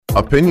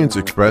Opinions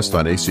expressed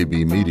on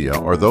ACB Media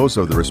are those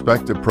of the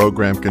respective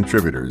program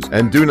contributors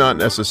and do not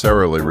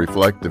necessarily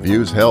reflect the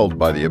views held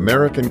by the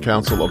American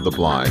Council of the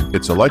Blind,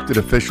 its elected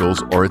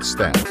officials, or its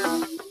staff.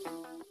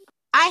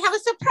 I have a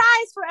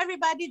surprise for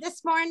everybody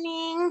this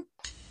morning.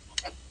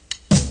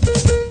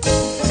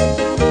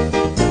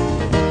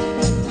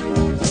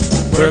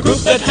 We're a group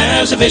that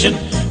has a vision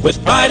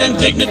with pride and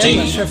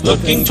dignity,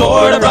 looking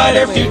toward a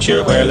brighter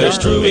future where there's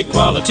true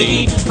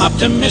equality,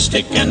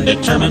 optimistic and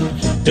determined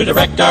to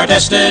direct our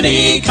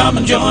destiny. Come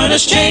and join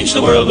us, change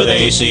the world with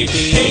ACB.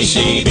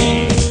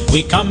 ACB,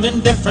 we come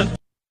in different.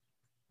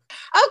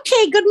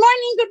 Okay, good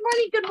morning, good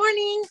morning, good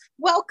morning.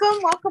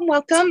 Welcome, welcome,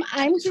 welcome.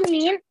 I'm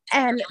Janine,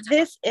 and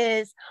this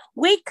is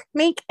Wake,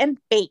 Make, and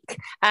Bake.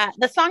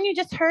 The song you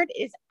just heard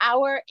is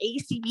our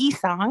ACB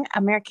song,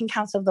 American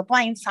Council of the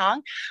Blind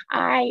song.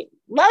 I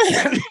love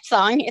this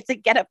song. It's a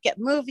get up, get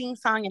moving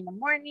song in the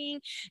morning,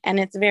 and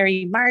it's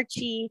very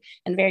marchy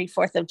and very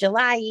 4th of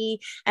July,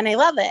 and I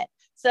love it.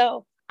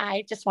 So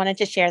I just wanted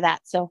to share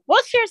that. So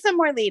we'll share some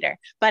more later.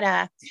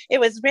 But it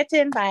was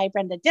written by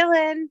Brenda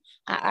Dillon,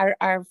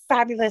 our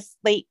fabulous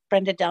late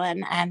Brenda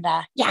Dillon, and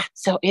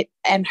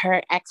and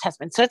her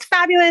ex-husband. So it's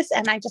fabulous,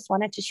 and I just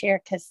wanted to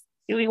share because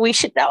we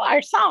should know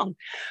our song.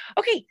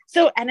 Okay,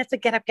 so and it's a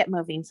get up, get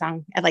moving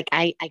song.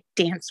 I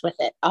dance with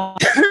it all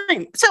the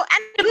time. So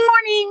and good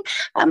morning.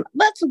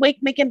 Let's wake,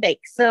 make, and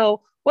bake.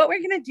 So what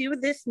we're going to do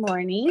this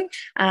morning,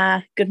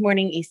 good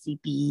morning,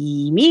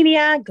 ACB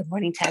Media. Good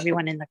morning to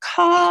everyone in the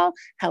call.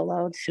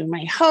 Hello to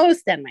my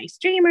host and my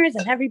streamers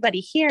and everybody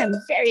here. I'm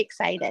very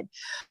excited.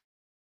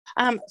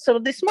 So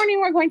this morning,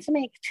 we're going to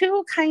make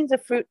two kinds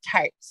of fruit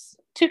tarts.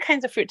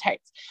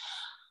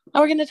 And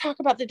we're going to talk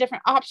about the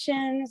different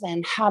options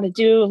and how to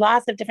do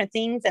lots of different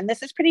things. And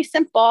this is pretty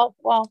simple.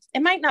 Well,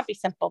 it might not be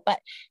simple, but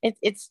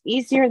it's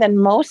easier than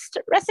most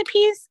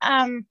recipes.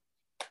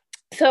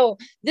 So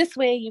this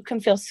way you can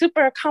feel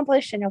super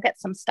accomplished and you'll get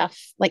some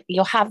stuff, like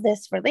you'll have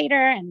this for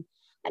later. And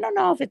I don't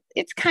know if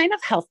it's kind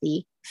of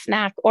healthy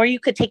snack, or you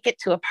could take it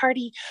to a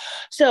party.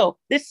 So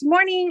this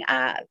morning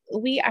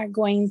we are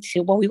going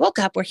to, we woke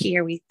up, we're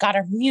here, we got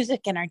our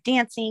music and our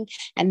dancing,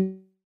 and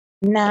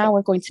now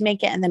we're going to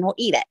make it and then we'll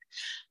eat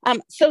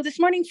it. So this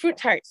morning, fruit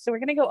tarts. So we're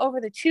going to go over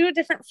the two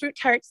different fruit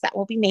tarts that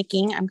we'll be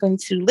making. I'm going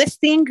to list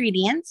the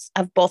ingredients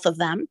of both of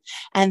them.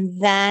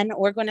 And then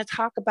we're going to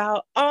talk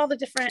about all the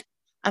different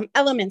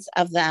elements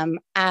of them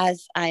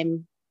as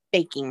I'm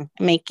making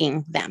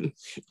them.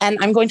 And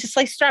I'm going to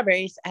slice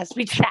strawberries as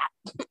we chat.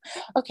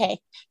 Okay,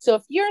 so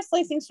if you're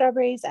slicing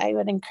strawberries, I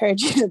would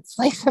encourage you to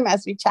slice them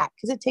as we chat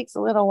because it takes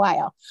a little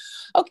while.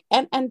 Okay,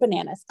 and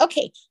bananas.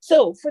 Okay,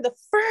 so for the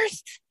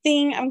first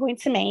thing I'm going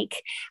to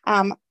make,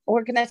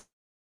 we're going to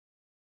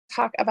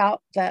talk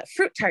about the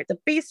fruit tart, the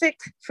basic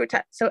fruit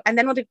tart. So, and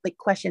then we'll do like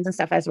questions and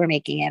stuff as we're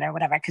making it or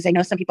whatever, because I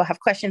know some people have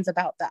questions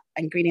about the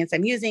ingredients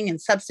I'm using and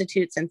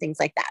substitutes and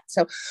things like that.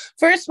 So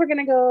first we're going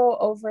to go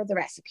over the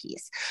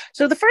recipes.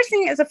 So the first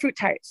thing is a fruit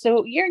tart.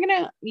 So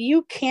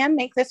you can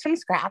make this from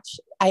scratch.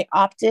 I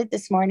opted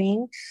this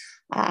morning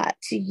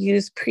to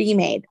use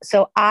pre-made.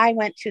 So I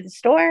went to the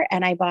store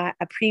and I bought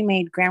a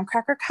pre-made graham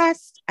cracker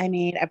crust.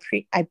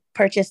 I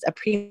purchased a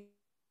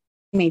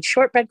pre-made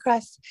shortbread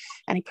crust,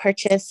 and I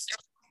purchased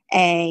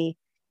a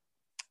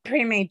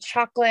pre-made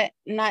chocolate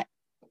nut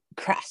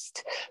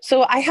crust.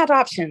 So I had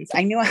options.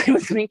 I knew I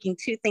was making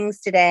two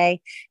things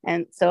today.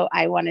 And so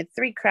I wanted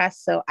 3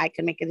 crusts so I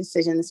could make a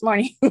decision this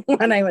morning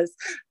when I was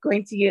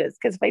going to use,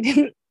 because if I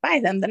didn't buy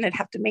them, then I'd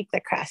have to make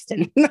the crust.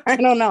 And I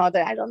don't know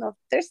if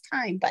there's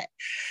time, but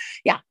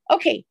yeah.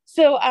 Okay.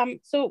 So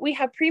we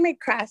have pre-made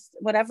crust,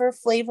 whatever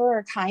flavor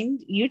or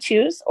kind you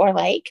choose or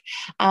like.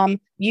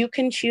 You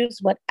can choose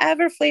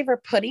whatever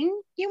flavor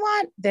pudding you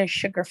want. There's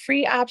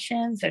sugar-free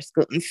options. There's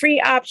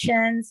gluten-free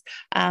options.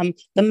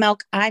 The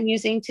milk I'm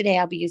using today,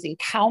 I'll be using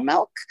cow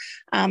milk,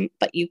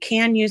 but you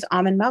can use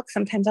almond milk.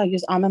 Sometimes I'll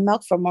use almond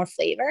milk for more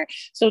flavor.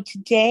 So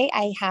today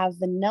I have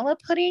vanilla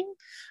pudding.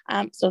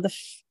 So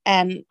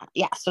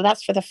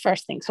that's for the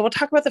first thing. So we'll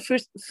talk about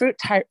the fruit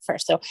tart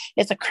first. So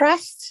it's a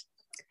crust,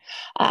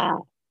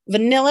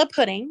 vanilla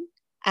pudding,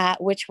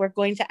 which we're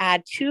going to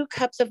add 2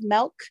 cups of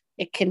milk.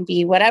 It can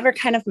be whatever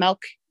kind of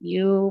milk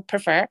you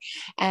prefer.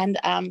 And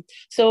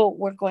so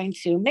we're going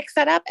to mix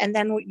that up, and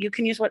then you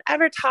can use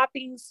whatever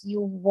toppings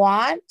you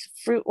want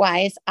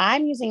fruit-wise.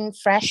 I'm using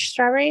fresh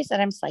strawberries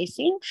that I'm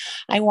slicing.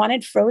 I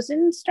wanted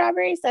frozen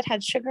strawberries that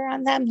had sugar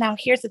on them. Now,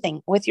 here's the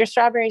thing. With your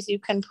strawberries, you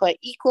can put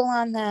equal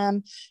on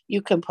them.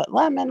 You can put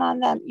lemon on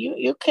them.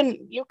 You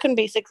can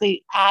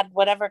basically add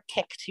whatever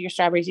kick to your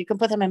strawberries. You can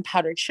put them in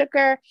powdered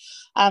sugar.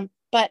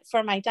 But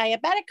for my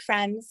diabetic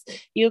friends,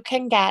 you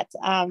can get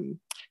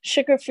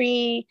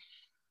sugar-free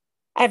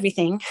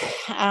everything.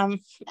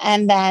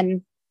 And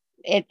then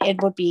it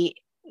would be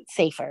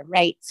safer,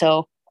 right?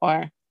 So,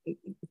 or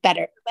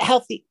better,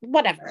 healthy,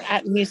 whatever.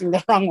 I'm using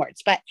the wrong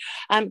words. But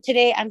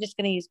today I'm just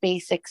going to use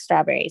basic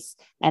strawberries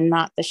and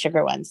not the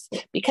sugar ones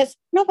because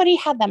nobody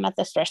had them at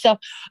the store. So,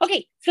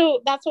 okay.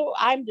 So that's what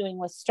I'm doing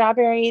with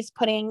strawberries,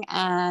 pudding,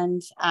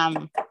 and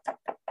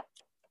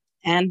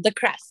and the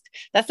crust.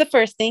 That's the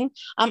first thing.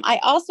 I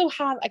also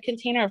have a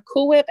container of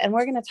Cool Whip, and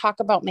we're going to talk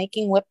about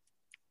making whipped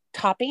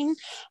topping.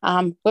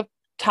 Whipped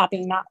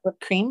topping, not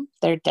whipped cream.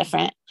 They're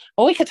different.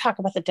 Well, we could talk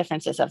about the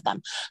differences of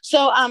them.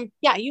 So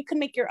yeah, you can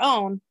make your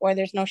own, or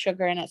there's no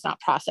sugar and it's not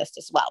processed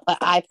as well. But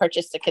I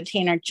purchased a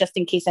container just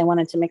in case I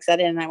wanted to mix that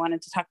in, and I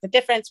wanted to talk the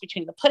difference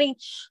between the pudding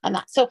and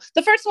that. So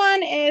the first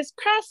one is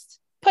crust,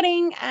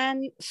 pudding,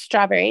 and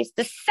strawberries.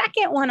 The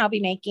second one I'll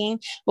be making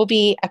will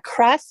be a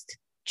crust,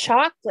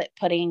 chocolate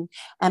pudding,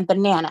 and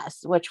bananas,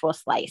 which we'll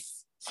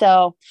slice.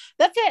 So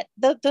that's it.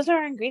 Those are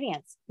our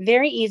ingredients.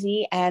 Very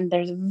easy, and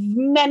there's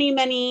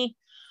many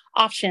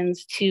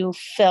options to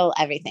fill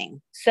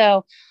everything.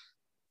 So,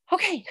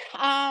 okay.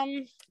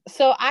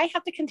 So I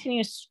have to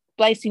continue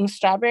slicing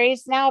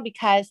strawberries now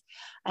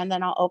and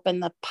then I'll open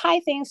the pie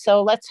thing.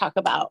 So let's talk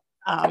about,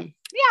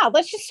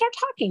 let's just start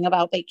talking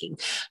about baking.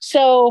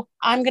 So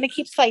I'm going to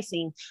keep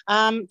slicing.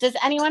 Does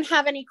anyone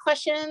have any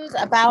questions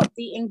about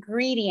the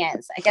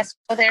ingredients? I guess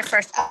we'll go there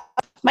first.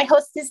 My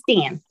host is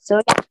Dan.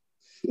 So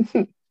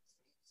yeah.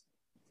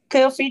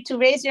 Feel free to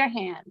raise your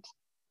hand.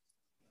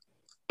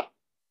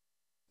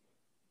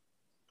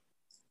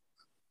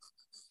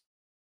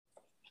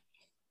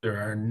 There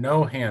are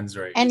no hands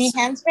raised. Any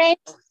hands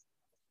raised?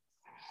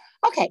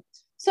 Okay,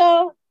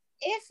 so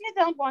if you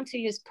don't want to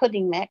use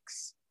pudding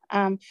mix,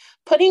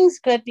 pudding's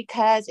good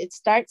because it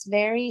starts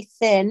very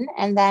thin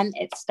and then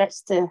it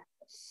starts to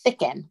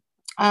thicken.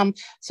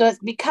 So it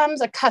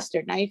becomes a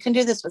custard. Now you can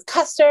do this with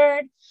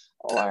custard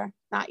or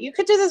not. You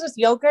could do this with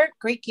yogurt,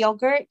 Greek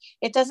yogurt.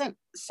 It doesn't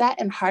set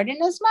and harden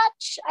as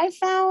much, I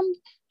found.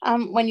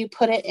 When you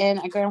put it in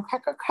a graham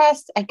cracker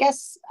crust, I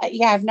guess,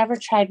 I've never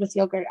tried with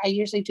yogurt. I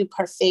usually do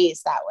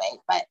parfaits that way,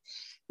 but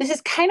this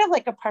is kind of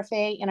like a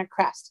parfait in a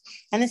crust.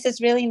 And this is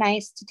really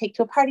nice to take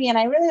to a party. And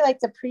I really like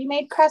the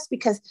pre-made crust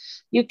because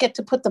you get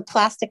to put the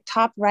plastic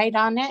top right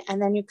on it,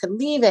 and then you can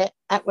leave it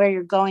at where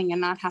you're going and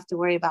not have to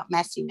worry about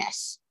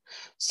messiness.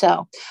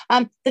 So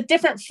the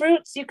different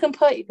fruits you can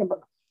put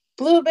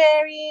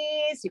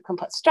blueberries, you can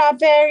put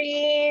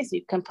strawberries,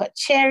 you can put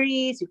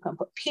cherries, you can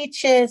put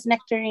peaches,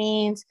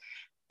 nectarines,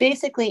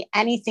 basically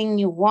anything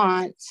you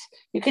want.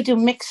 You could do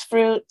mixed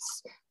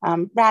fruits,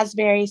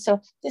 raspberries.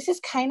 So this is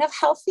kind of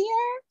healthier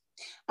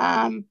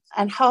and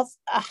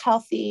a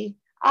healthy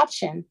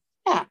option.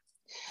 Yeah.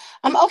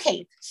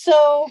 Okay.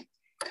 So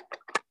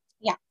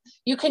yeah,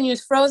 you can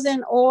use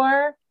frozen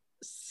or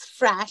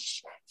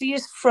fresh. If you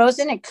use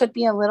frozen, it could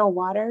be a little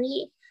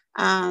watery.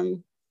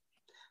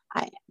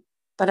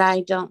 But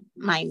I don't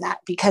mind that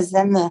because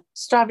then the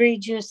strawberry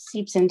juice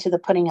seeps into the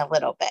pudding a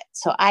little bit.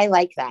 So I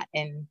like that.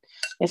 And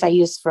if I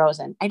use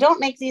frozen, I don't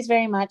make these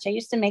very much. I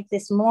used to make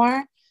this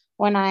more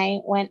when I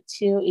went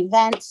to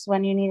events,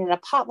 when you needed a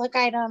potluck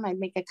item, I'd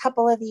make a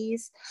couple of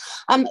these.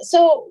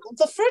 So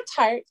the fruit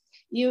tart,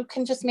 you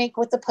can just make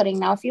with the pudding.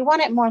 Now, if you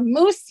want it more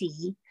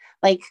moussey,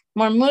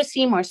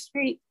 more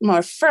sweet,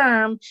 more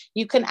firm,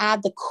 you can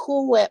add the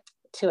Cool Whip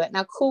to it.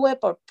 Now, Cool Whip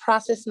or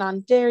processed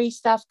non-dairy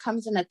stuff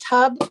comes in a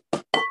tub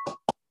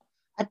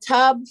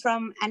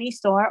from any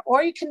store,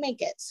 or you can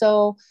make it.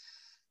 So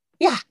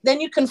yeah,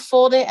 then you can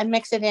fold it and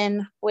mix it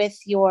in with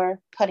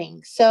your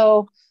pudding.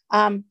 So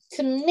to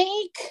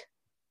make,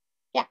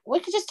 we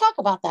could just talk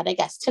about that, I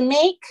guess. To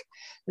make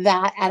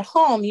that at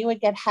home, you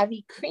would get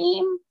heavy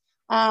cream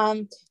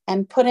and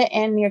put it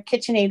in your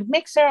KitchenAid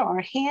mixer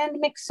or hand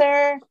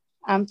mixer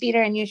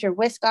beater and use your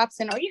whisk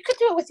option, or you could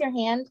do it with your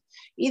hand.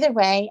 Either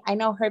way, I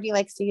know Herbie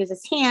likes to use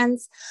his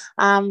hands.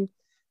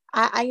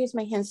 I use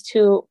my hands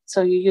too,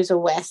 so you use a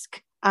whisk.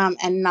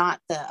 And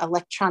not the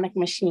electronic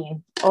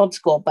machine, old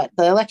school, but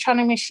the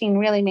electronic machine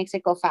really makes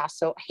it go fast.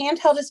 So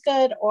handheld is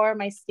good, or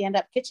my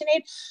stand-up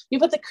KitchenAid. You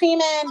put the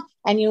cream in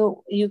and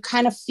you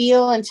kind of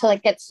feel until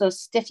it gets those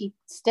stiff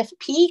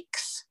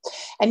peaks.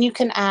 And you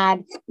can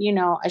add,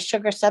 a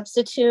sugar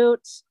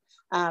substitute.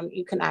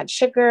 You can add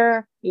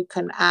sugar. You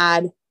can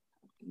add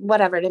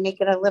whatever to make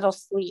it a little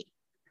sweet.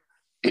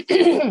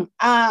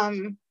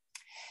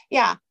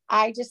 Yeah.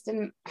 I just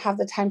didn't have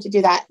the time to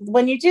do that.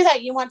 When you do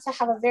that, you want to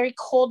have a very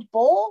cold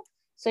bowl.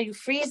 So you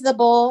freeze the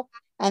bowl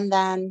and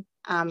then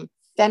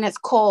it's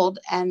cold,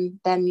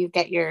 and then you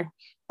get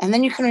and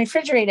then you can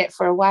refrigerate it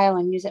for a while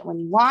and use it when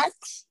you want.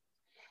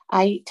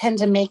 I tend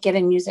to make it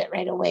and use it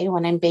right away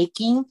when I'm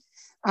baking.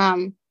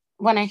 When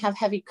I have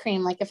heavy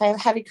cream, like if I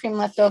have heavy cream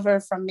left over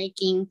from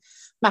making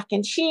mac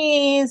and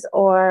cheese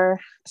or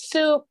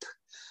soup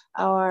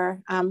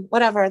or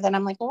whatever, then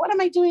I'm like, well, what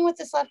am I doing with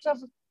this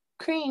leftover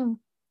cream?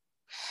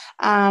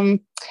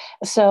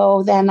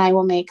 So then I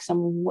will make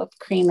some whipped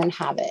cream and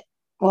have it.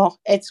 Well,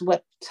 it's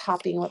whipped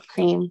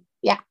cream.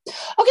 Yeah.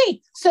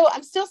 Okay. So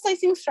I'm still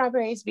slicing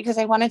strawberries because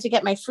I wanted to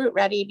get my fruit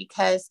ready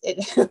because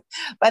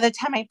by the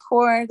time I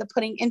pour the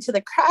pudding into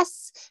the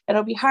crust,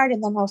 it'll be hard,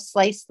 and then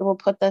we'll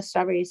put the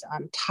strawberries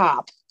on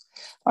top,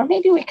 or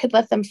maybe we could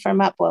let them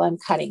firm up while I'm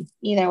cutting.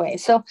 Either way.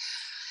 So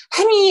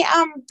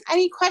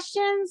any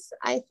questions?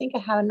 I think I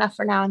have enough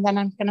for now, and then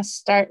I'm going to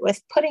start with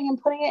putting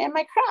it in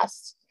my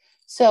crust.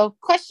 So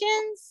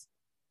questions?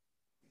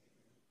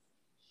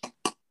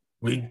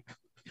 We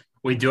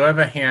We do have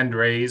a hand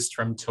raised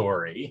from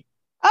Tori.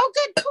 Oh,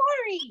 good,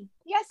 Tori.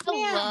 Yes,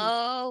 ma'am.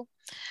 Hello.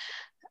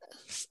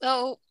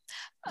 So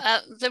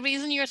the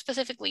reason you're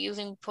specifically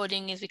using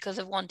pudding is because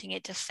of wanting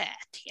it to set.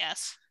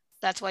 Yes,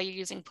 that's why you're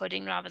using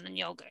pudding rather than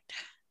yogurt.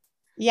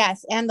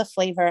 Yes, and the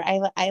flavor. I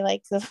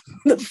like the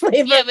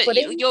flavor. Yeah, but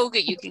pudding.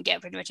 Yogurt you can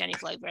get pretty much any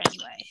flavor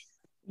anyway.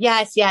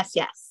 Yes. Yeah,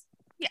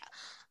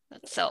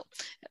 so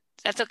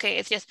that's okay.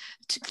 It's just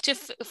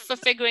for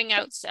figuring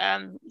out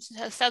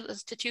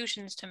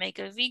substitutions to make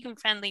a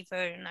vegan-friendly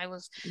version. I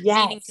was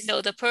needing to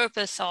know the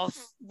purpose of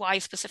why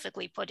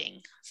specifically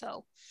pudding.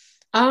 So.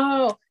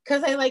 Oh,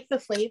 because I like the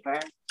flavor.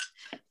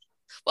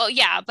 Well,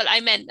 yeah, but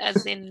I meant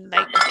as in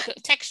like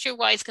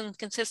texture-wise,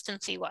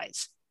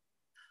 consistency-wise.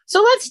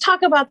 So let's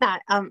talk about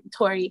that,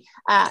 Tori,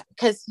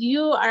 because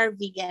you are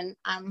vegan,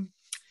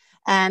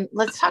 and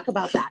let's talk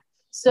about that.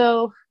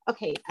 So,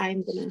 okay,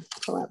 I'm gonna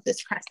pull out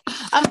this press.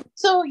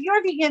 So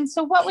you're vegan.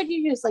 So what would you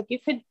use? Like you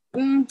could,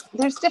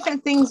 there's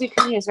different things you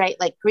can use, right?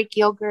 Like Greek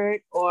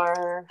yogurt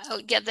or.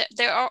 Oh yeah,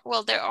 there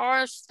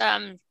are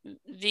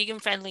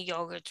vegan-friendly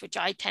yogurts, which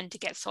I tend to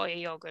get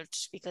soya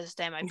yogurts because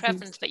they're my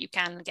preference. But you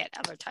can get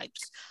other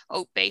types,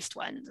 oat-based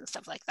ones and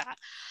stuff like that.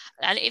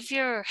 And if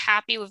you're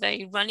happy with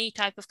a runny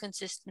type of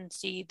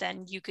consistency,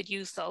 then you could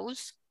use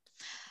those.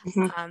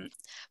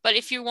 But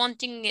if you're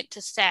wanting it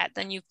to set,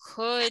 then you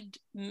could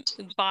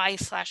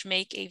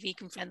buy/make a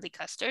vegan-friendly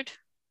custard.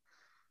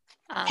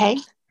 Okay.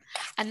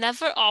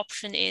 Another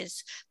option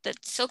is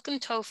that silken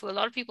tofu. A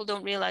lot of people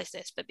don't realize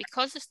this, but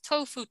because this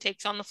tofu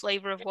takes on the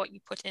flavor of what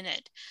you put in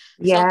it,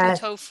 silken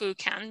tofu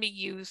can be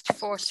used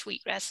for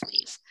sweet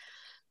recipes.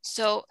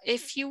 So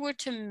if you were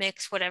to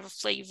mix whatever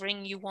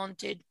flavoring you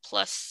wanted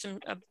plus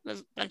a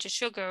bunch of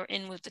sugar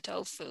in with the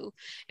tofu,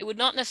 it would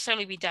not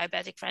necessarily be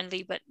diabetic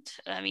friendly, but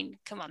I mean,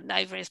 come on,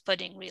 neither is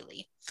pudding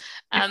really.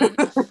 But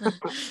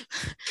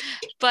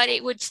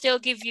it would still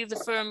give you the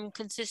firm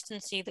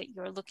consistency that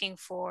you're looking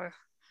for,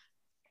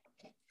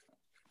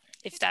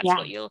 if that's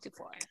what you're looking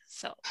for.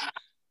 So.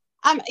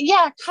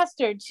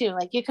 Custard too.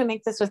 Like you can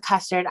make this with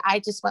custard. I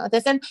just went with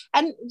this, and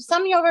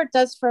some yogurt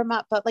does firm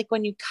up, but like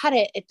when you cut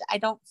it, I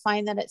don't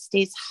find that it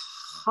stays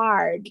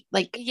hard.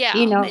 Like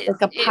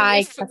like a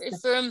pie.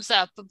 It firms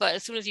up, but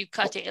as soon as you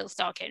cut it, it'll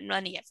start getting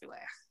runny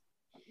everywhere.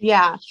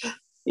 Yeah,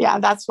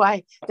 that's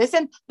why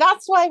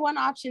that's why one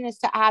option is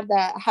to add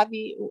the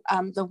heavy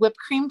the whipped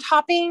cream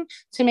topping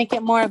to make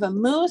it more of a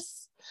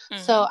mousse.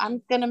 So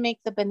I'm gonna make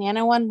the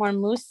banana one more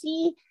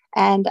moussey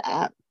and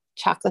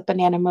chocolate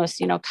banana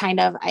mousse, kind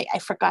of, I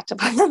forgot to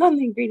put that on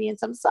the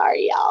ingredients. I'm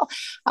sorry, y'all.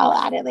 I'll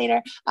add it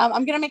later.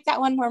 I'm going to make that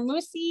one more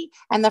moussey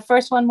and the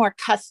first one more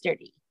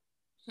custardy.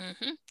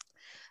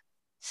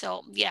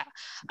 So, yeah,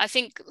 I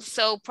think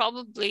so.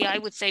 Probably I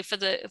would say for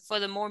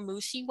the more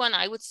moussey one,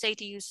 I would say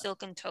to use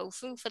silken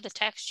tofu for the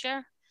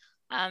texture.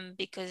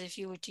 Because if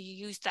you were to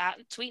use that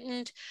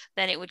sweetened,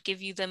 then it would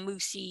give you the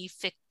moussey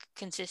thick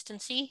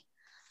consistency.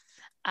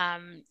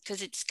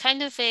 Because it's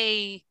kind of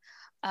a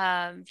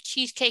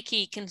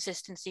cheesecakey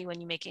consistency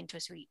when you make it into a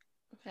sweet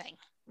thing.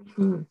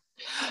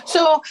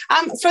 So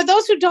for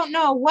those who don't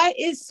know, what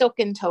is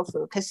silken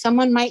tofu? Because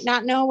someone might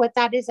not know what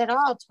that is at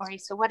all, Tori.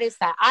 So what is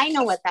that? I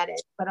know what that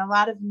is, but a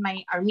lot of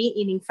our meat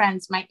eating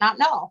friends might not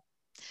know.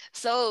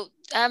 So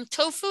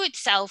tofu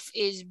itself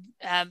is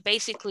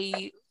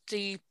basically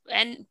the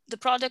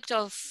product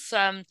of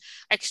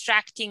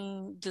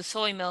extracting the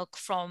soy milk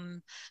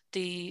from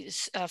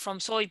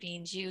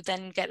soybeans. You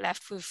then get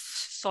left with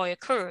soya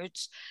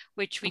curds,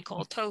 which we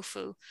call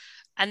tofu.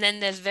 And then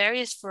there's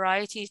various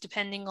varieties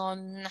depending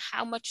on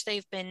how much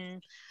they've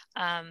been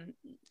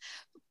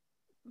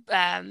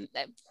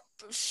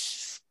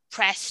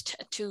pressed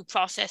to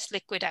process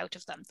liquid out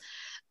of them.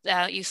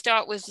 You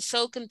start with the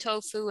silken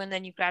tofu and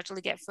then you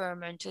gradually get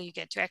firmer until you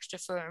get to extra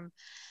firm.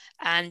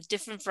 And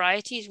different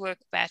varieties work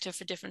better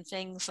for different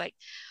things. Like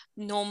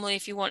normally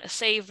if you want a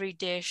savory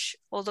dish,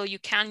 although you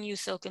can use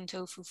silken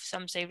tofu for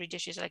some savory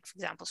dishes, like for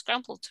example,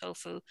 scrambled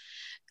tofu,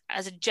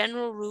 as a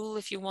general rule,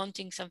 if you're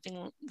wanting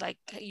something like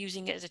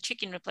using it as a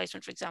chicken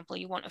replacement, for example,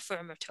 you want a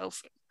firmer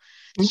tofu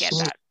to get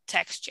that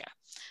texture.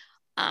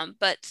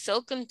 But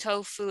silken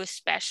tofu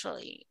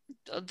especially,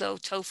 although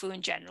tofu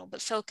in general,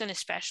 but silken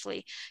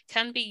especially,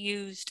 can be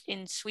used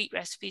in sweet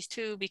recipes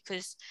too,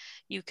 because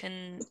you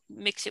can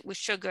mix it with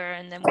sugar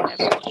and then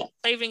whatever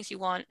flavorings you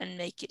want and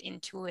make it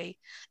into a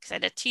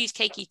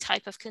cheesecakey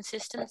type of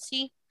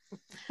consistency.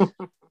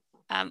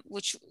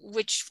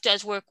 Which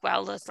does work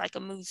well as like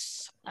a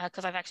mousse,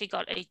 because I've actually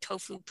got a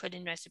tofu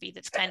pudding recipe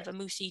that's kind of a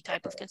moussey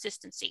type of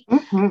consistency.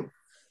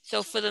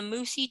 So for the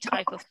moussey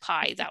type of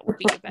pie, that would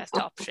be your best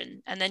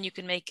option. And then you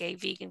can make a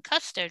vegan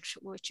custard,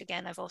 which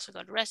again, I've also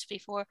got a recipe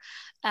for,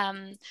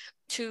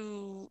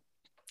 to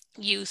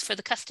use for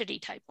the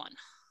custardy type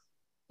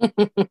one.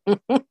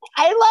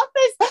 I love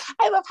this.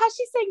 I love how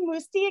she's saying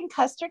moosey and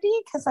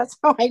custardy because that's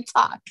how I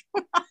talk.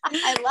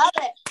 I love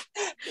it.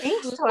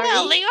 Thanks, Tori.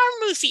 Well, they are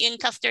moosey and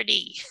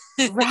custardy.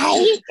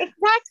 Right?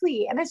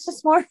 Exactly. And it's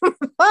just more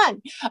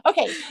fun.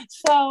 Okay.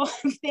 So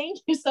thank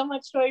you so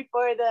much, Tori,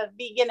 for the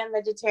vegan and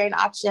vegetarian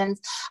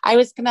options. I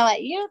was going to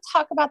let you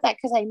talk about that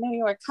because I knew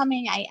you were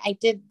coming. I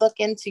did look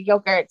into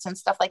yogurts and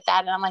stuff like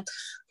that. And I'm like,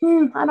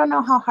 I don't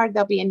know how hard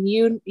they'll be. And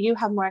you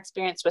have more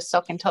experience with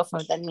silken tofu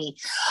than me.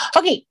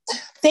 Okay.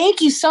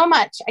 Thank you so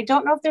much. I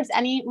don't know if there's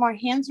any more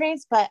hands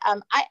raised, but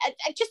I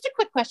just a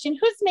quick question.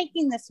 Who's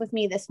making this with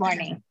me this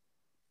morning?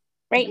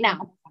 Right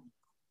now?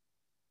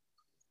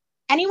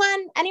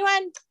 Anyone?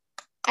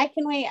 I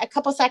can wait a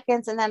couple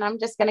seconds and then I'm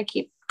just going to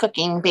keep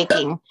cooking,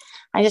 baking.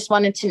 I just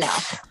wanted to know.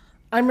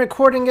 I'm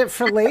recording it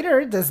for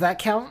later. Does that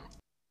count?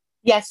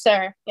 Yes,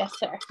 sir. Yes,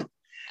 sir.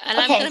 And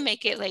okay. I'm going to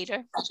make it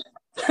later.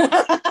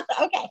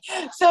 Okay.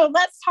 So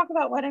let's talk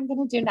about what I'm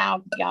going to do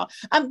now, y'all.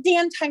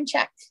 Dan, time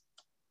check.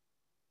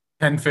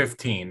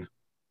 10:15.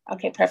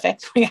 Okay,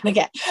 perfect. We gotta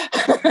get.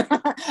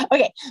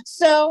 Okay,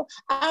 so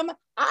I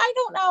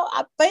don't know.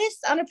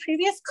 Based on a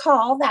previous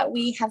call that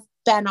we have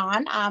been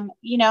on,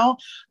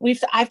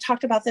 I've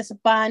talked about this a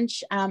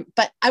bunch,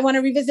 but I want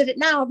to revisit it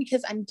now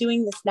because I'm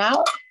doing this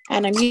now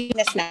and I'm using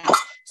this now.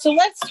 So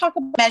let's talk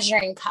about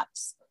measuring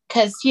cups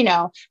because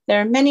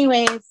there are many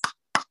ways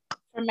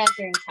for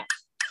measuring cups.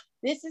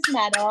 This is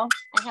metal.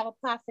 I have a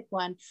plastic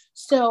one.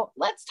 So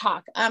let's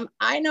talk.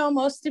 I know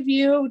most of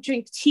you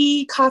drink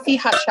tea, coffee,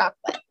 hot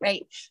chocolate,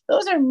 right?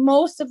 Those are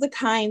most of the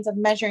kinds of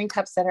measuring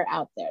cups that are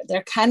out there.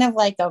 They're kind of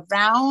like a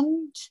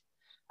round,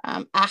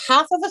 a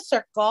half of a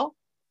circle,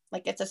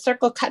 like it's a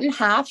circle cut in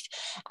half.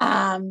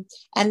 And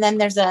then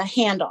there's a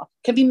handle.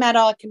 It could be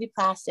metal, it could be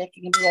plastic,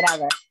 it can be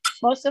whatever.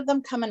 Most of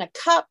them come in a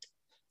cup,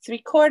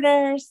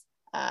 3/4,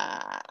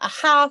 a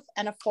half,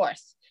 and a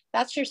fourth.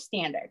 That's your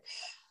standard.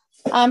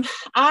 I'm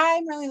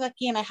really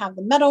lucky and I have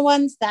the metal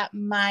ones that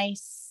my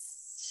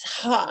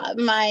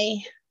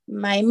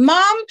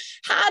mom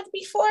had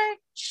before.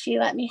 She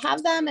let me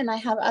have them, and I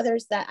have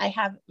others that I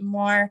have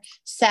more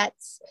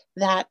sets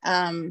that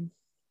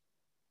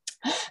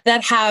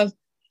have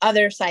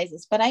other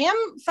sizes, but I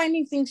am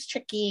finding things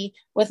tricky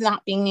with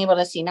not being able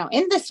to see. Now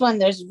in this one,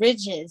 there's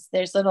ridges,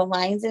 there's little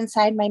lines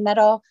inside my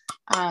metal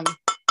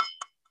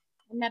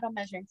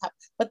measuring cup,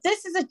 but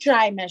this is a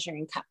dry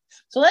measuring cup.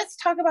 So let's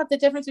talk about the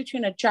difference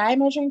between a dry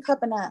measuring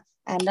cup and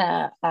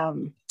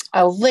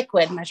a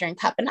liquid measuring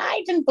cup. And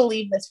I didn't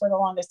believe this for the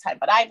longest time,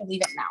 but I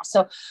believe it now.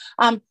 So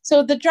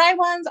the dry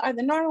ones are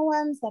the normal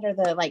ones that are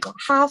the like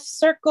half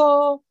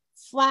circle,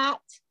 flat.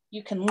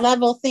 You can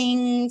level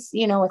things,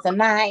 with a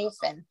knife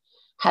and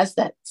has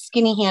that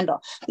skinny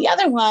handle. The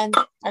other ones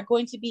are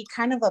going to be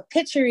kind of a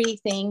pitchery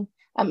thing.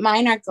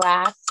 Mine are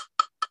glass,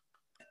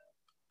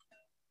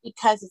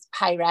 because it's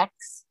Pyrex,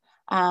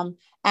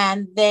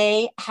 and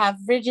they have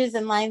ridges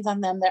and lines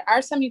on them. There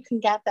are some you can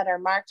get that are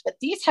marked, but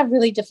these have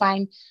really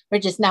defined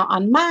ridges. Now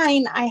on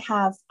mine,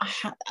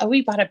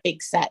 we bought a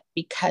big set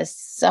because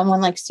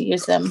someone likes to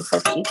use them for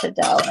pizza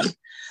dough.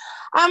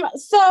 And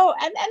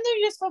they're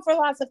useful for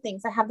lots of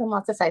things. I have them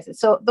lots of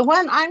sizes. So the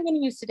one I'm going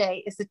to use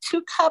today is the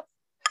 2-cup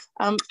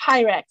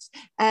Pyrex,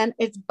 and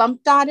it's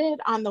bump dotted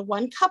on the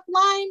 1-cup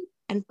line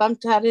and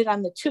bump dotted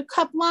on the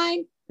 2-cup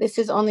line. This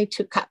is only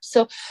 2 cups.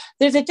 So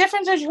there's a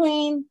difference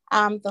between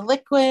the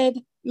liquid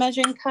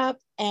measuring cup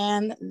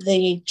and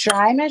the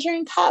dry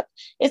measuring cup.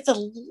 It's a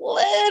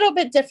little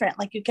bit different.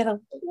 Like you get a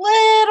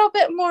little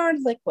bit more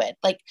liquid.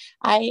 Like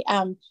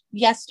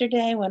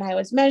yesterday when I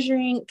was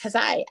measuring, because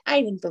I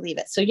didn't believe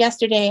it. So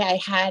yesterday I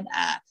had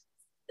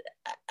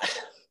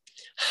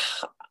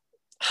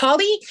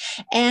Holly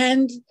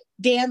and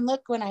Dan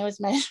look when I was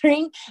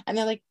measuring, and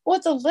they're like, well,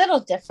 it's a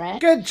little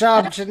different. Good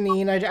job,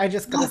 Janine. I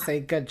just gotta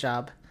say, good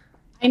job.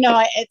 I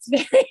know it's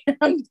very,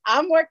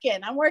 I'm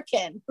working.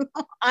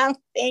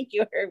 Thank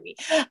you, Herbie.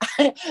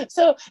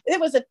 So it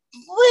was a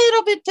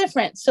little bit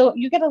different. So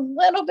you get a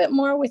little bit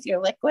more with your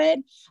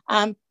liquid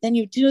than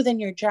you do than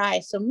your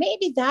dry. So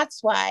maybe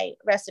that's why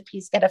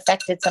recipes get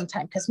affected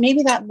sometimes, because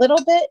maybe that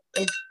little bit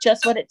is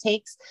just what it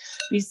takes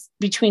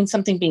between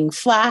something being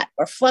flat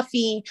or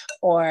fluffy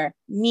or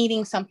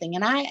needing something.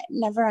 And I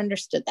never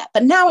understood that,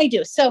 but now I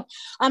do. So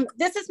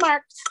this is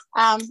marked.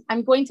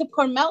 I'm going to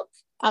pour milk.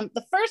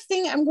 The first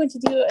thing I'm going to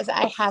do is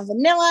I have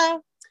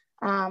vanilla.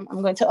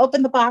 I'm going to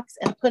open the box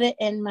and put it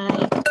in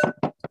my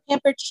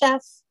Pampered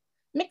Chef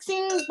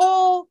mixing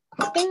bowl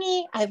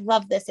thingy. I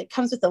love this. It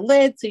comes with a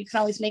lid, so you can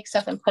always make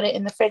stuff and put it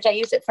in the fridge. I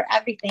use it for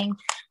everything.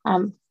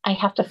 I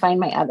have to find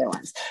my other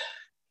ones.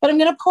 But I'm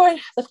going to pour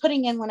the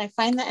pudding in when I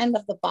find the end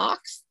of the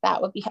box.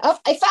 That would be, oh,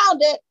 I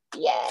found it.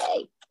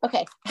 Yay.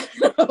 Okay,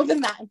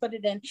 open that and put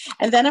it in.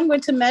 And then I'm going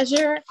to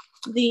measure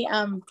the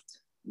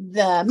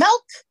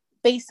milk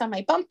based on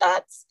my bump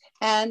dots,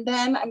 and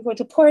then I'm going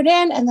to pour it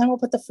in, and then we'll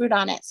put the fruit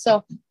on it.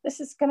 So this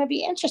is going to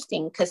be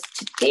interesting because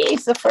today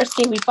is the first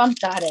day we bump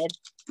dotted,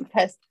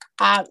 because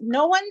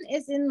No one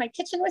is in my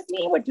kitchen with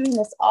me. We're doing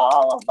this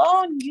all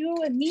alone, you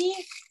and me,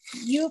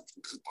 you,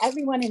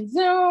 everyone in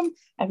Zoom,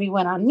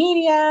 everyone on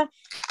media,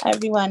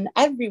 everyone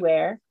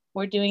everywhere.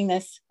 We're doing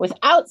this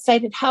without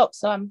sighted help.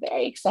 So I'm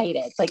very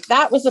excited. Like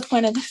that was the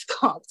point of this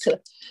call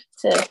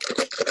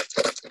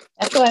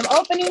and so I'm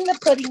opening the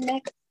pudding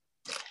mix.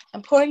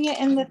 I'm pouring it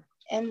in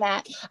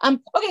that.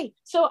 Okay,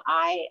 so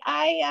I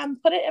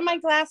put it in my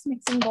glass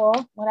mixing bowl,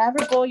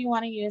 whatever bowl you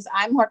want to use.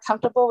 I'm more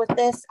comfortable with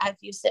this. I've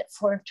used it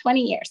for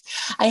 20 years.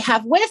 I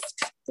have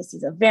whisks. This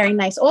is a very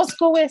nice old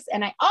school whisk.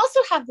 And I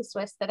also have this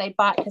whisk that I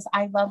bought because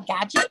I love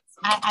gadgets.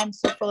 I'm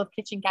so full of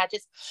kitchen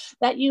gadgets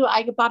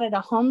I bought at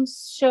a home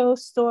show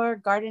store,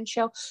 garden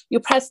show. You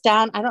press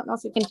down. I don't know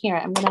if you can hear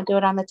it. I'm going to do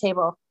it on the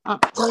table.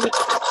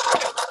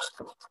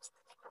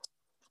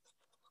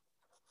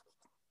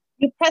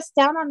 You press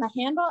down on the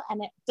handle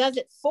and it does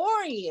it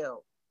for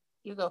you.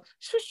 You go,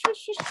 shush, shush,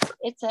 shush.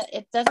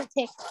 It doesn't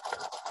take.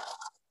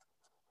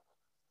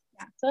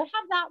 Yeah, so I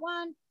have that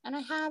one and I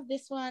have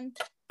this one.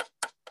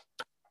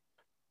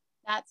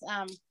 That's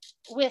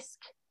whisk.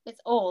 It's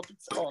old.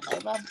 I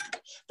love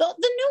it. The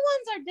new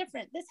ones are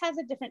different. This has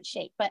a different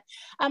shape, but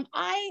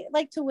I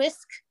like to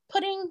whisk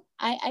pudding.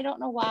 I don't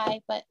know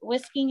why, but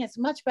whisking is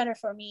much better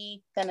for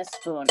me than a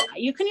spoon.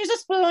 You can use a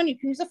spoon, you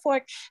can use a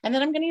fork, and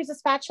then I'm going to use a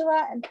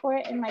spatula and pour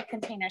it in my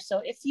container.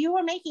 So if you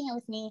were making it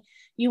with me,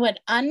 you would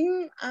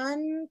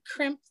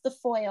uncrimp the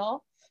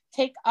foil,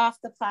 take off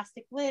the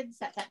plastic lid,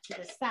 set that to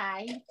the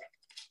side,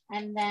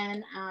 and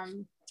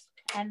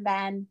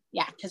then,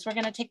 yeah, because we're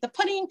going to take the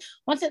pudding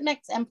once it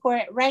mixed and pour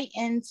it right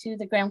into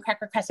the graham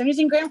cracker crust. I'm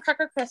using graham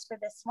cracker crust for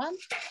this one.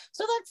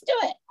 So let's do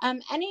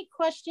it. Any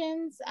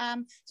questions?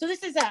 So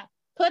this is a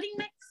pudding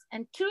mix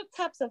and 2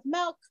 cups of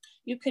milk.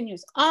 You can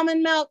use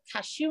almond milk,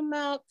 cashew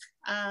milk,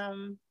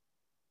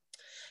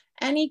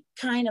 any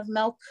kind of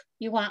milk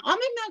you want.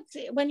 Almond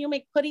milk, when you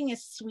make pudding,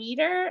 is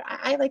sweeter.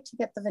 I like to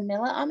get the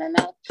vanilla almond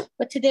milk,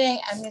 but today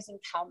I'm using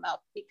cow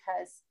milk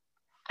because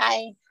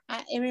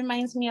it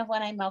reminds me of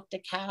when I milked a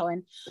cow,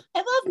 and I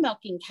love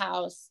milking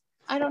cows.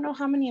 I don't know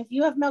how many of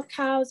you have milked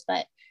cows,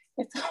 but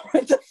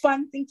it's a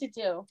fun thing to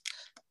do.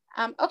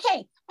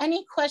 Okay,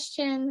 any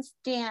questions,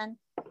 Dan?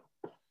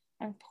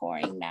 I'm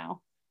pouring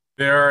now.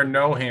 There are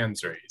no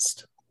hands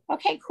raised.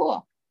 Okay,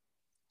 cool.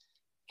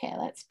 Okay,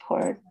 let's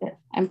pour.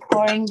 I'm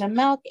pouring the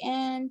milk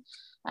in.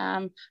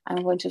 I'm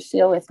going to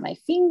feel with my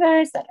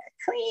fingers that are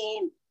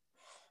clean.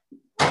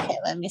 Okay,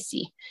 let me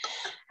see.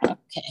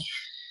 Okay.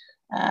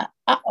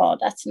 Uh-oh,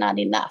 that's not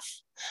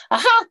enough.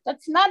 Aha,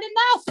 that's not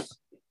enough.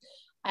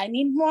 I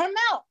need more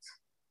milk.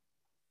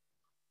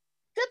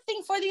 Good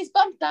thing for these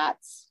bump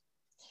dots.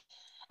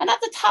 And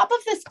at the top of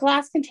this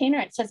glass container,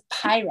 it says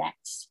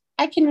Pyrex.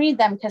 I can read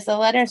them because the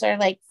letters are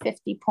like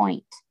 50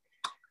 point,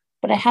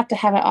 but I have to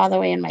have it all the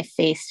way in my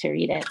face to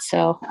read it.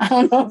 So I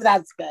don't know if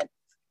that's good.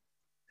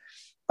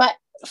 But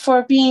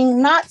for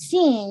being not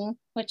seeing,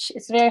 which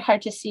is very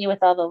hard to see with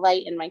all the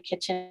light in my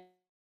kitchen.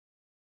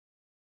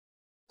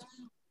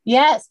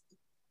 Yes.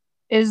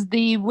 Is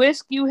the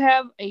whisk you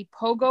have a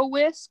pogo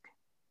whisk?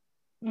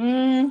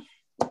 Is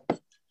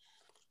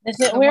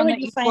it where would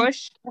you find?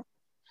 Pushed?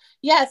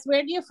 Yes.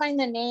 Where do you find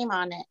the name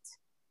on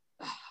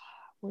it?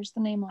 Where's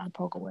the name on a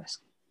pogo whisk?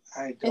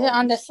 Is it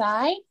on the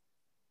side?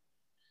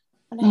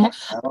 I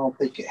don't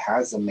think it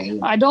has a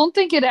name. I don't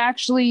think it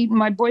actually.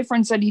 My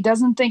boyfriend said he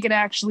doesn't think it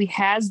actually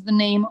has the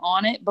name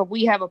on it, but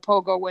we have a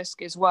pogo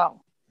whisk as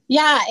well.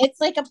 Yeah, it's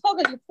like a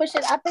pogo. You push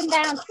it up and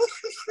down. Push,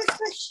 push, push,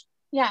 push.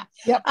 Yeah.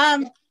 Yep.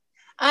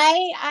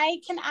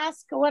 I can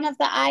ask one of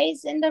the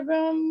eyes in the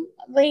room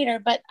later,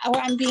 but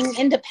I'm being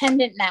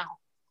independent now.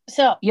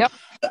 So yep.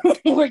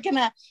 We're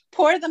gonna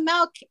pour the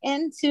milk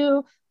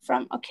into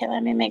okay,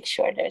 let me make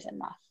sure there's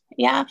enough.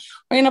 Yeah,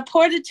 we're gonna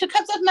pour the 2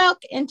 cups of milk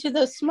into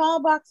the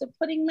small box of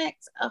pudding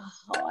mix. Oh,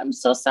 I'm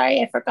so sorry,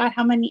 I forgot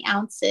how many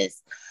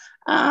ounces.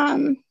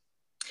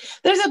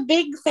 There's a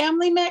big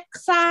family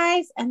mix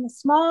size and the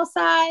small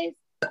size.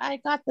 I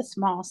got the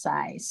small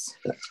size.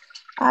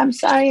 I'm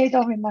sorry, I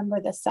don't remember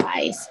the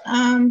size.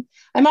 I'm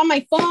on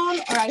my phone,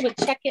 or I would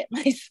check it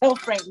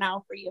myself right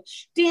now for you.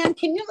 Dan,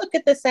 can you look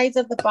at the size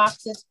of the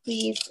boxes,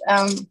 please,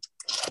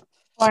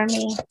 for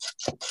me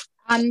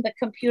on the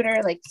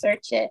computer, like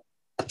search it.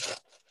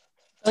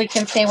 So we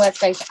can say what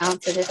size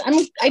ounce it is.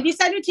 I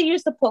decided to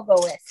use the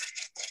pogo whisk.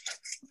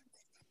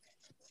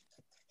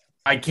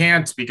 I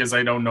can't because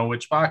I don't know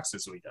which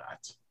boxes we got.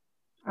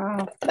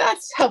 Oh,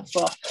 that's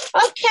helpful.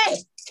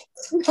 Okay,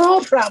 no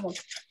problem.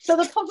 So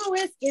the pogo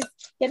whisk is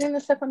getting the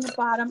stuff on the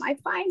bottom. I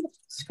find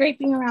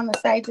scraping around the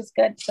sides is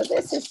good. So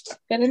this is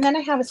good. And then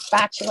I have a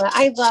spatula.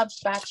 I love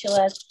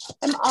spatulas.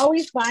 I'm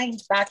always buying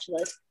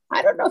spatulas.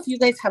 I don't know if you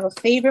guys have a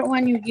favorite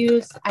one you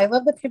use. I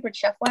love the Paper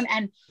Chef one.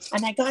 And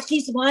I got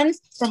these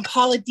ones from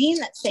Paula Deen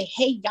that say,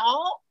 hey,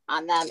 y'all,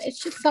 on them.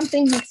 It's just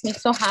something that makes me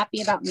so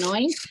happy about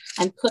knowing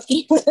and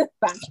cooking with a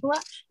spatula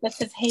that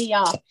says, hey,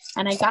 y'all.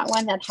 And I got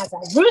one that has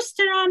a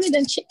rooster on it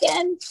and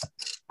chicken.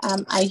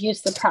 I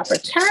use the proper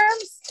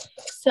terms.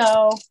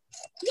 So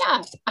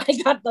Yeah, I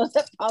got those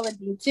at Paula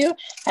Deen too.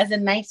 Has a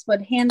nice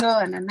wood handle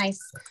and a nice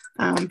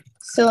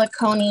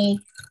silicone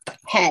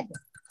head.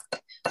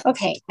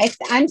 Okay,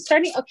 I'm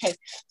starting. Okay,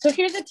 so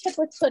here's a tip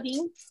with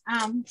pudding.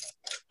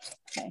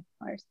 Okay,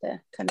 where's the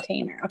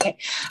container? Okay,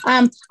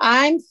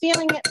 I'm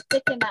feeling it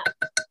thicken up.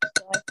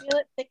 So I feel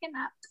it thicken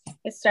up.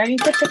 It's starting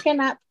to thicken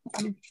up.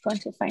 I'm going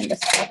to find the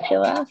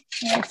spatula.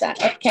 Where's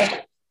that?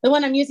 Okay, the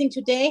one I'm using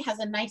today has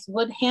a nice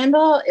wood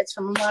handle. It's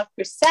from La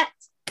Crusette.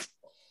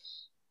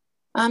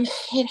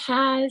 It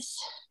has,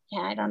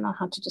 yeah, I don't know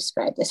how to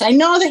describe this. I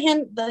know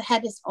the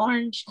head is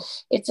orange.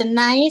 It's a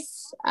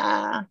nice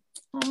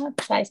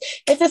size.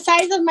 It's the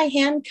size of my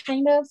hand,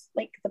 kind of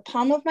like the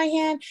palm of my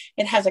hand.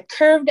 It has a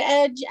curved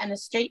edge and a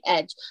straight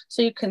edge.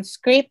 So you can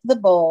scrape the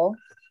bowl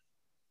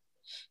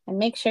and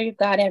make sure you've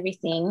got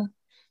everything.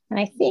 And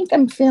I think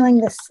I'm feeling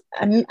this,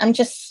 I'm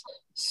just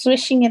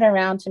swishing it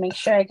around to make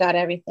sure I got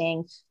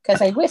everything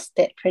because I whisked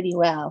it pretty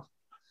well.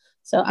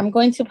 So I'm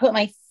going to put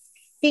my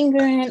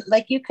finger in,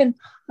 like you can,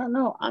 I don't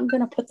know, I'm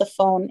going to put the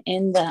phone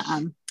in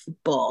the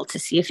bowl to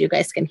see if you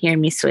guys can hear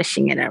me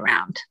swishing it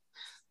around.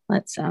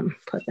 Let's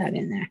put that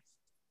in there.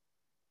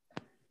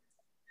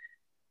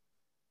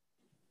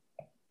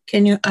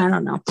 Can you, I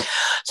don't know.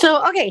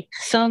 So, okay,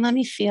 so let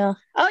me feel,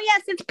 oh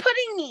yes, it's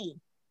puddingy.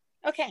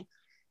 Okay,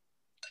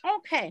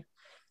 okay,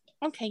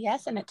 okay,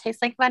 yes, and it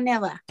tastes like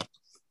vanilla.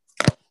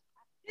 At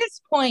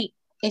this point,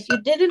 if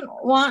you didn't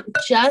want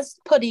just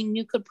pudding,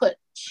 you could put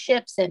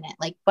chips in it,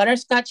 like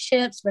butterscotch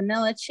chips,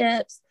 vanilla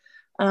chips.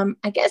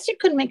 I guess you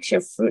could mix your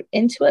fruit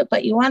into it,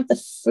 but you want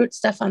the fruit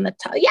stuff on the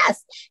top.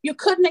 Yes, you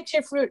could mix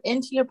your fruit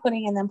into your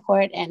pudding and then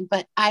pour it in,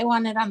 but I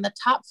want it on the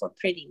top for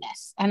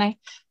prettiness. And I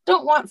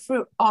don't want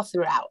fruit all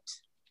throughout.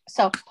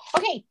 So,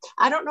 okay,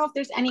 I don't know if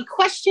there's any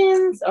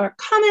questions or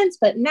comments,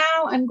 but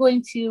now I'm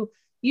going to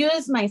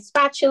use my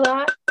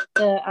spatula,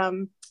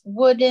 the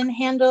wooden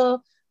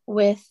handle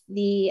with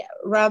the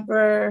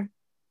rubber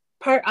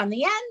part on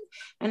the end,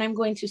 and I'm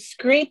going to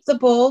scrape the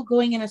bowl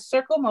going in a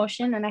circle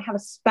motion, and I have a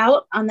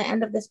spout on the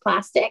end of this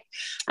plastic,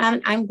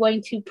 and I'm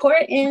going to pour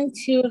it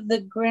into the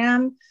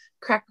graham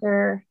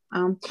cracker.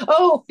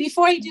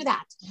 Before I do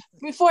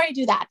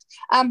that,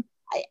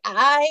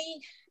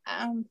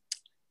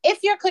 if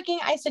you're cooking,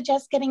 I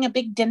suggest getting a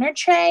big dinner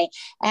tray,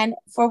 and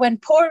for when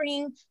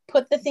pouring,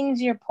 put the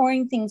things you're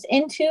pouring things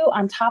into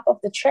on top of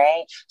the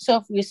tray. So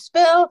if you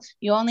spill,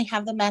 you only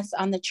have the mess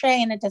on the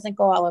tray and it doesn't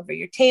go all over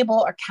your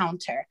table or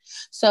counter.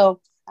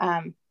 So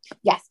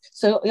yes,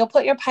 so you'll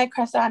put your pie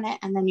crust on it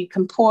and then you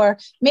can pour.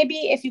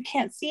 Maybe if you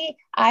can't see,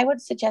 I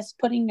would suggest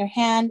putting your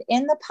hand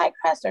in the pie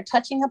crust or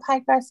touching the pie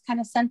crust, kind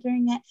of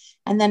centering it,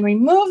 and then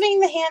removing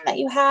the hand that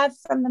you have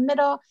from the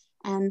middle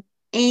and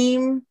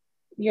aim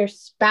your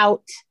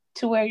spout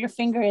to where your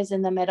finger is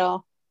in the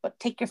middle, but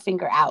take your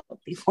finger out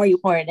before you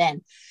pour it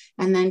in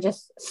and then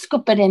just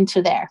scoop it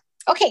into there.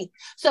 Okay,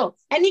 so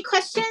any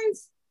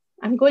questions?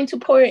 I'm going to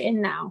pour it in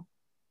now.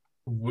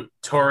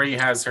 Tori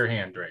has her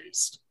hand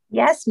raised.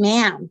 Yes,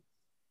 ma'am.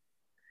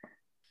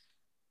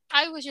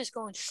 I was just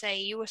going to say,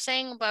 you were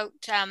saying about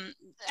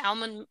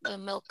almond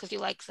milk because you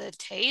like the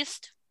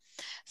taste.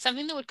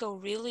 Something that would go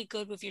really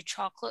good with your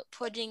chocolate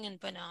pudding and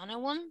banana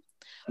one.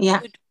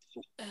 Yeah.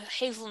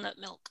 Hazelnut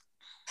milk.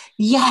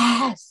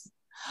 Yes.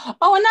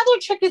 Oh, another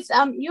trick is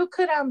you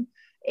could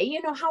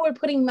you know how we're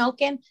putting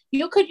milk in,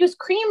 you could use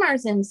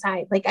creamers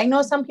inside. Like I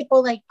know some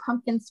people like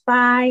pumpkin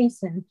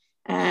spice and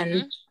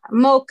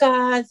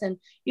mochas, and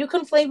you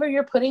can flavor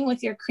your pudding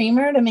with your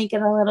creamer to make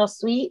it a little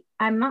sweet.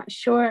 I'm not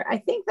sure. I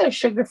think they're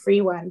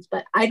sugar-free ones,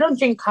 but I don't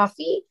drink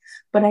coffee,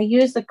 but I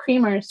use the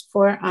creamers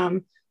for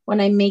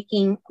when I'm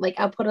making, like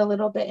I'll put a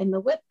little bit in the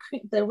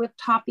whipped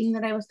topping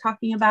that I was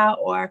talking about,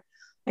 or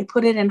I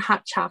put it in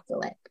hot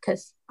chocolate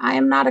because I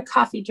am not a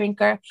coffee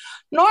drinker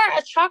nor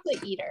a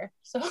chocolate eater.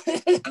 So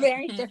it's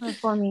very different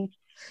for me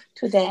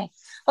today.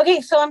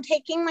 Okay, so I'm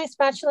taking my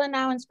spatula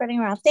now and spreading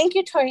around. Thank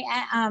you, Tori.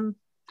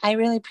 I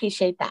really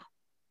appreciate that.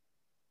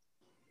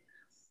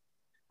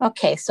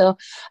 Okay, so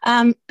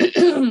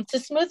to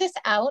smooth this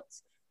out,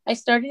 I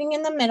started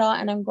in the middle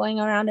and I'm going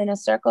around in a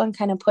circle and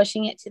kind of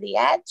pushing it to the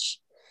edge.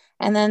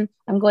 And then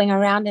I'm going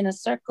around in a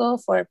circle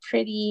for a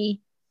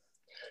pretty,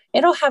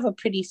 it'll have a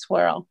pretty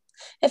swirl.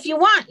 If you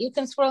want, you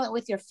can swirl it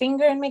with your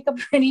finger and make a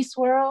pretty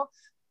swirl,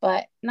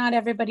 but not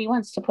everybody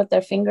wants to put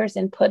their fingers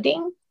in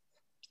pudding.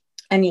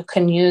 And you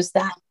can use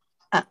that,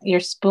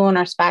 your spoon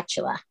or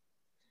spatula.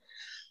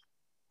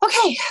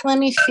 Okay, let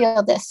me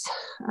feel this.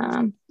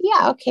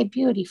 Yeah, okay,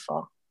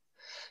 beautiful.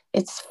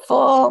 It's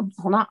full,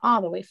 well, not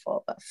all the way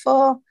full, but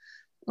full.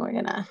 We're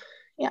gonna,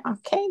 yeah,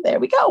 okay, there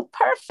we go.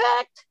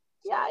 Perfect.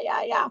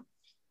 Yeah.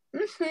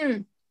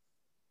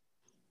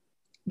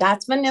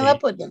 That's vanilla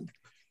pudding.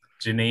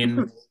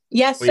 Janine.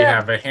 Yes, sir. We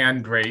have a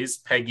hand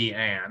raised, Peggy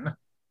Ann.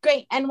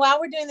 Great. And while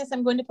we're doing this,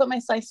 I'm going to put my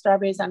sliced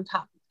strawberries on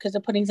top because the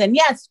pudding's in.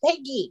 Yes,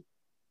 Peggy.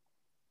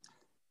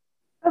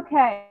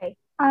 Okay.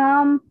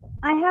 I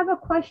have a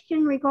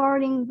question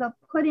regarding the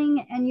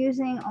pudding and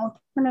using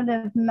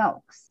alternative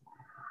milks.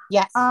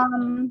 Yes.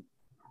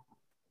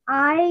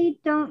 I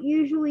don't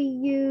usually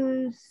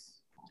use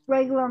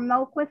regular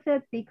milk with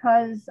it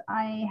because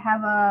I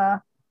have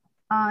a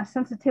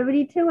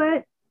sensitivity to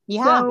it.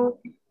 Yeah. So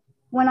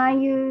when I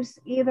use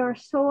either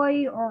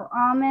soy or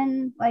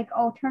almond, like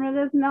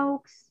alternative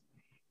milks,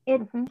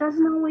 it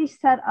doesn't always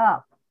set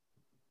up.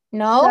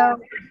 No? So,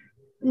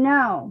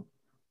 no.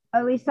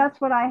 At least that's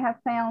what I have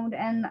found.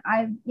 And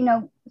I've,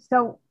 and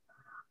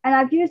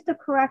I've used the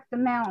correct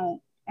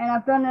amount. And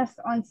I've done this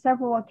on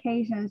several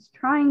occasions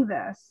trying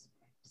this.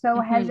 So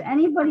has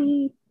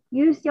anybody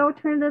used the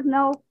alternative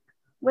milk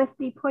with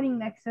the pudding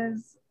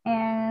mixes?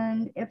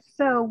 And if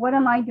so, what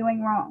am I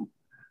doing wrong?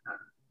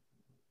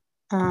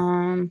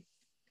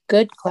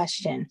 Good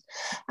question.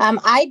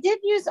 I did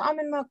use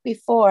almond milk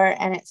before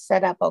and it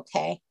set up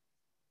okay.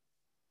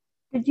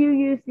 Did you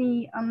use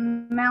the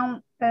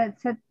amount that it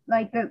said,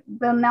 like the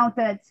amount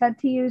that it said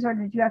to use, or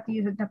did you have to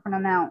use a different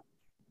amount?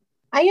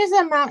 I use the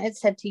amount it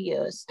said to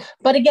use.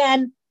 But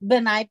again,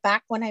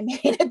 back when I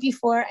made it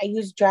before, I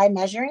used dry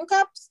measuring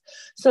cups.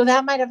 So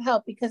that might have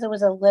helped because it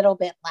was a little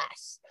bit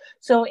less.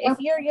 So if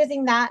you're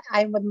using that,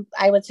 I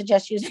would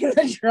suggest using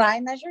the dry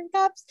measuring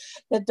cups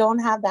that don't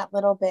have that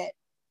little bit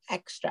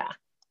extra.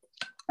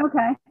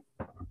 Okay.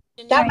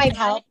 That might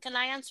help. Can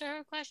I answer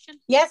her question?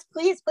 Yes,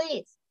 please.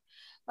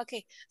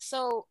 Okay,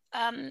 so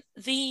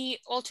the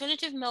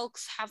alternative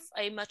milks have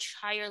a much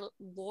higher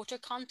water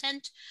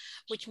content,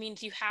 which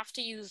means you have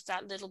to use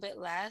that little bit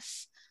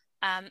less.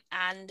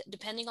 And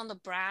depending on the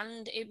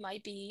brand, it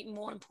might be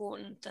more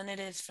important than it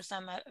is for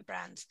some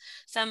brands.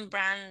 Some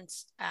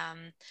brands,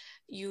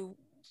 you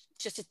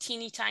just a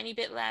teeny tiny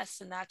bit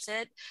less and that's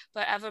it.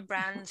 But other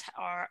brands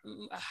are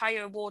a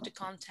higher water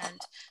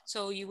content,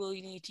 so you will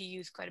need to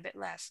use quite a bit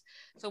less.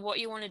 So what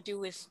you want to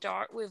do is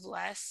start with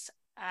less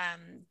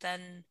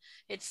than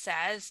it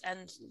says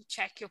and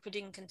check your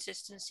pudding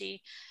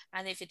consistency,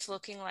 and if it's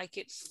looking like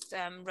it's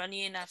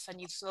runny enough and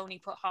you've only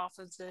put half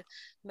of the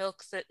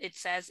milk that it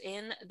says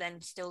in,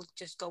 then still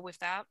just go with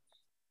that.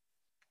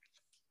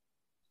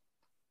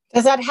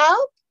 Does that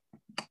help?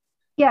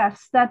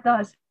 Yes, that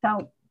does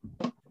help.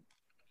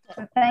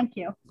 So thank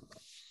you.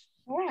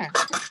 Yeah.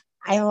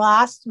 I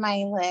lost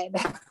my lid.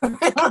 I'm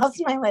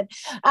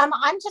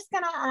just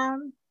gonna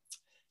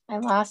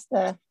I'm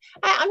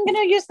going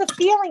to use the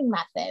feeling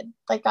method,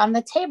 like on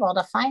the table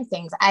to find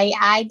things.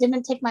 I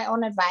didn't take my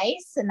own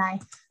advice and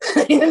I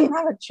didn't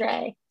have a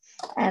tray.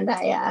 And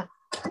I'm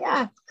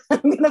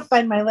going to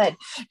find my lid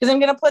because I'm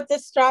going to put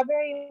this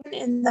strawberry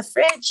in the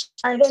fridge,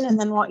 garden, and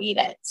then we'll eat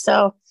it.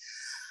 So,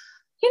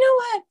 you know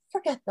what?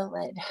 Forget the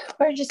lid.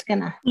 We're just going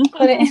to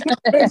put it in the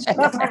fridge.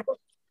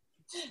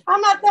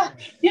 I'm not the,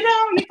 you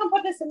can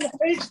put this in the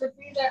fridge, the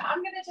freezer.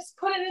 I'm going to just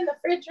put it in the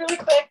fridge really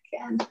quick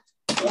and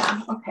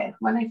yeah, okay.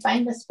 When I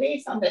find the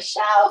space on the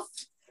shelf,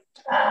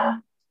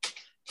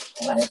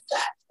 what is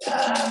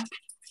that?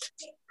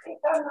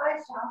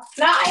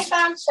 I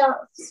found shelf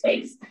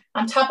space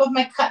on top of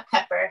my cut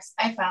peppers.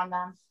 I found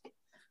them.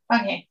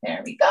 Okay,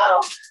 there we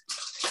go.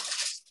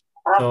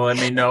 So let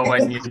me know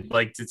when you'd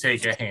like to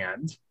take a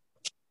hand.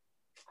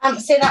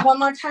 Say that one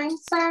more time,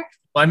 sir.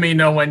 Let me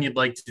know when you'd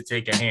like to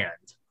take a hand.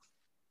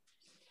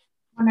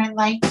 When I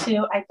like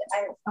to,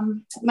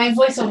 my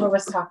voiceover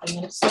was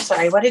talking. I'm so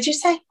sorry. What did you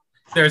say?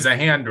 There's a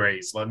hand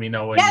raised. Let me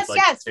know when you'd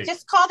like to take.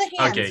 Just call the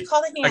hands. Okay.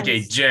 Call the hands.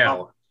 Okay,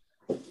 Jill.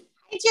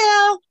 Hi,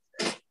 Jill.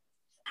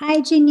 Hi,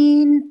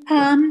 Janine.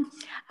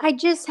 I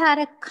just had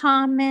a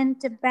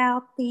comment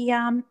about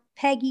the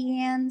Peggy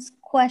Ann's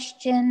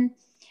question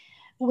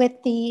with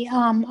the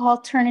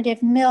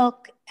alternative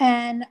milk.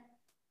 And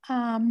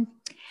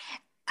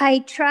I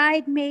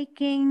tried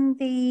making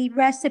the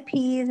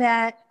recipe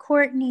that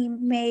Courtney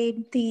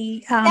made,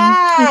 the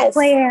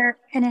eclair,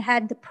 and it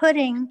had the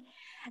pudding.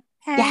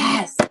 And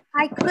yes.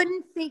 I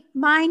couldn't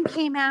mine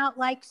came out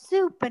like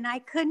soup and I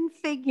couldn't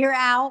figure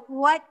out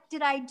what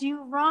did I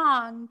do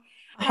wrong.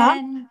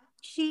 And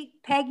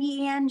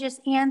Peggy Ann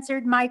just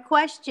answered my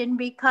question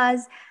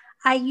because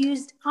I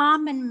used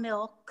almond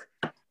milk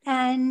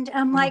and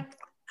I'm like,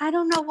 I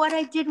don't know what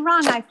I did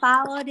wrong. I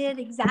followed it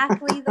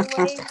exactly the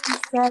way you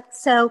said.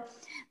 So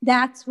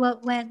that's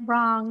what went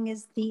wrong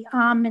is the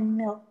almond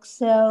milk.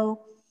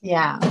 So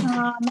yeah,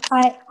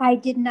 I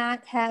did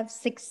not have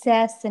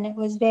success and it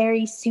was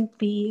very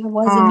soupy. It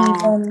wasn't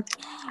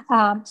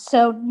even.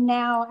 So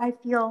now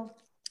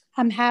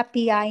I'm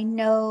happy I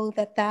know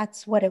that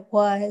that's what it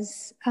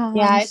was.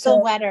 It's a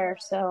wetter.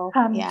 So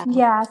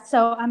yeah.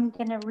 So I'm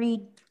going to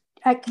read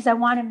because I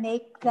want to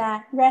make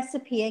that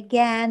recipe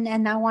again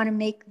and I want to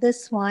make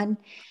this one.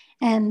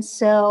 And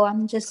so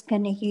I'm just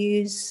going to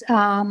use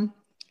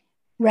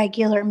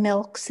regular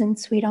milk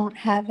since we don't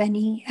have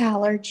any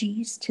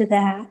allergies to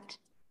that.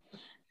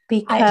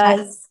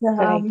 Because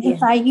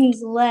if I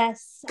use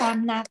less,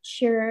 I'm not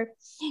sure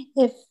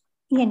if,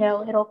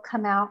 it'll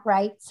come out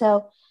right.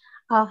 So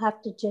I'll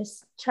have to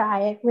just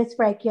try it with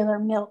regular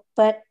milk.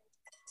 But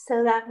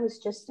so that was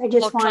I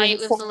just wanted try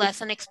it to with the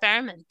lesson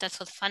experiment. That's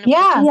what's fun.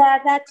 Yeah,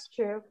 that's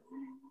true.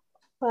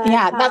 But,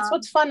 that's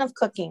what's fun of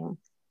cooking.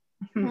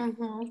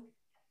 Mm-hmm.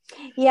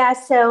 Yeah,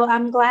 so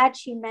I'm glad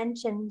she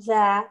mentioned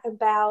that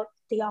about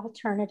the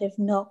alternative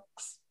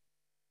milks.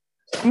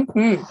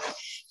 Mm-hmm.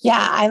 Yeah,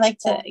 I like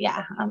to.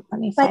 Yeah, let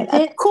me find But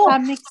that. Cool.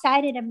 I'm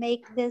excited to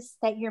make this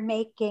that you're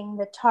making,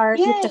 the tart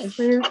Yay. with the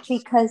fruit,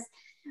 because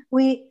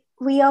we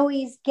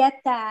always get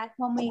that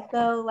when we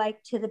go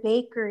like to the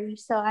bakery.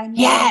 So I know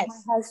Yes,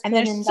 my husband and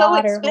they're and so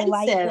daughter will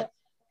like expensive. it.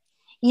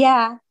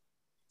 Yeah.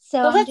 So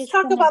Well, I'm let's just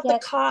talk gonna about the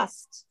get,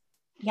 cost.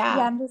 Yeah.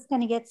 I'm just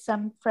gonna get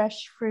some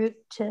fresh fruit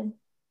to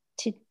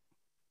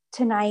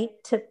tonight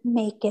to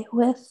make it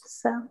with.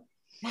 So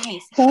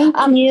nice. Thank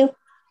you.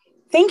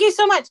 Thank you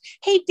so much.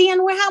 Hey, Dan,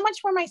 how much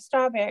were my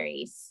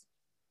strawberries?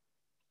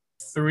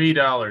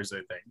 $3,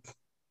 I think.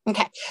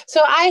 Okay, so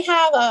I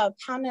have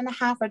 1.5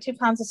 pounds or 2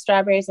 pounds of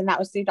strawberries, and that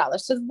was $3.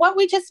 So what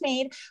we just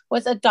made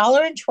was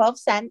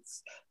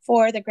 $1.12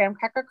 for the graham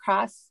cracker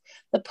crust.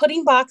 The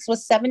pudding box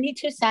was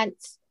 72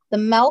 cents. The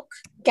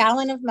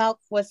gallon of milk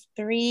was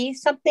 $3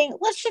 something.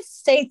 Let's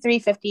just say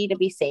 $3.50 to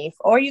be safe,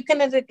 or you can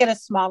get a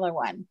smaller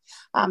one.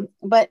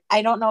 But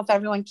I don't know if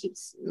everyone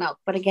keeps milk.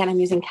 But again, I'm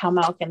using cow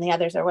milk, and the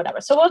others or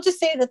whatever. So we'll just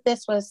say that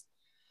this was,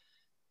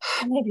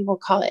 maybe we'll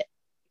call it.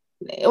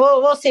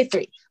 We'll say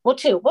 3. Well,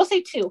 2. We'll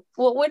say 2.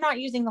 Well, we're not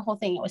using the whole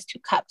thing. It was 2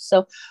 cups.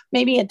 So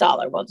maybe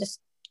 $1.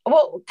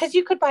 Because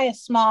you could buy a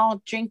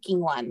small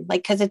drinking one,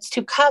 like, because it's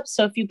 2 cups.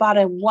 So if you bought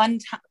a one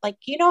time, like,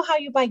 you know how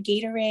you buy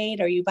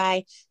Gatorade or you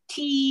buy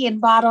tea in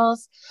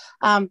bottles.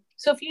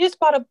 So if you just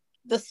bought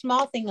the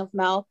small thing of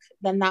milk,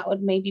 then that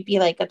would maybe be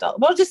like $1.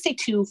 We'll just say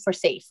 2 for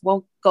safe.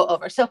 We'll go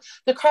over. So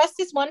the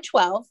crust is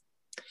 $1.12.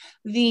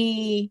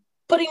 The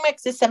pudding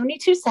mix is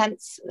 72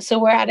 cents. So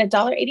we're at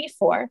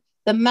 $1.84.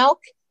 The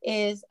milk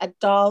is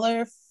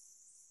 $1.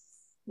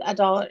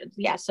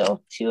 Yeah,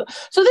 so 2.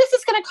 So this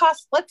is going to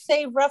cost, let's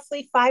say,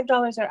 roughly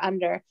 $5 or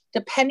under,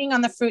 depending on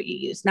the fruit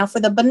you use. Now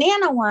for the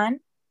banana one,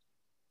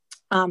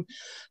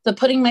 the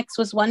pudding mix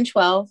was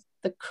 $1.12.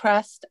 The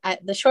crust,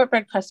 the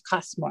shortbread crust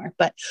costs more,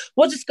 but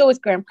we'll just go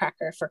with graham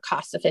cracker for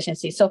cost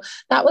efficiency. So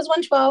that was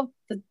 $1.12,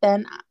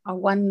 then a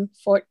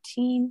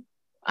 $1.14.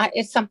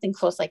 It's something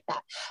close like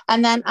that.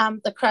 And then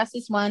the crust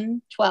is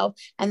 $1.12,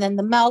 and then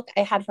the milk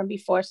I had from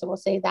before, so we'll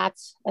say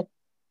that's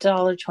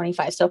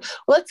 $1.25. So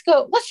let's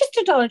just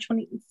do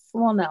 $1.20.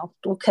 Well, no,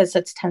 because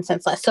it's 10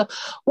 cents less. So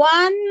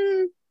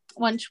 $1.12,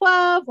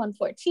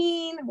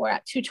 $1.14. We're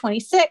at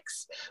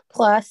 $2.26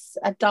 plus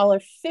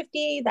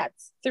 $1.50.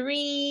 That's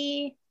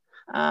 $3,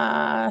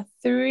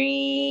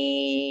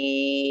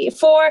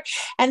 $4.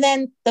 And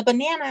then the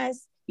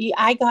bananas,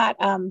 I got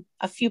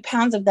a few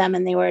pounds of them,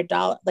 and they were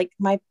 $1. Like,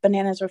 my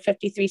bananas were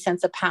 53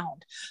 cents a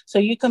pound. So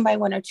you can buy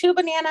 1 or 2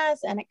 bananas,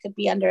 and it could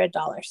be under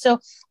 $1. So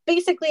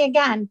basically,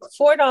 again,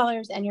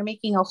 $4, and you're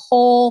making a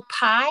whole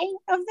pie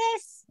of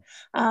this.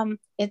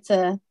 It's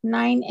a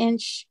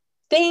 9-inch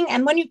thing,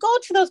 and when you go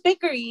to those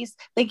bakeries,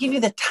 they give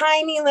you the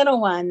tiny little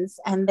ones,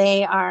 and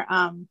they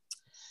are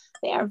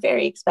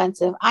very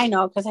expensive. I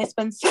know, because I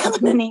spend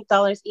 $7 and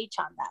 $8 each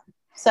on them.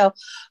 So,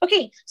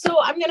 okay, so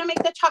I'm going to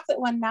make the chocolate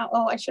one now.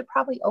 Oh, I should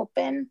probably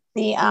open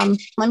the,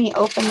 let me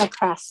open the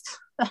crust.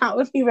 That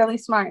would be really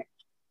smart.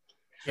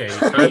 Okay,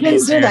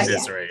 Herbie's hand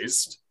is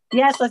raised.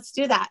 Yes, let's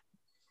do that.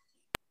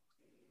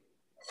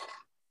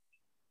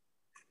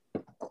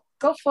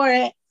 Go for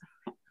it.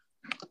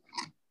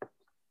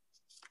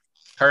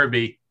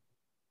 Herbie.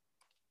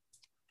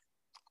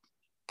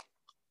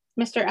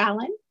 Mr.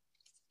 Allen?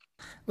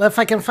 Well, if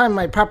I can find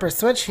my proper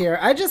switch here,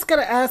 I just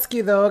gotta ask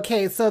you though.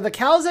 Okay, so the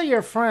cows are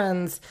your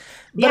friends,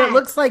 but It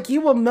looks like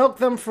you will milk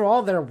them for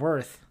all they're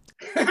worth.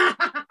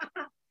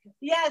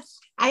 Yes,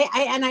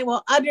 I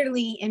will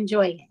utterly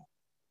enjoy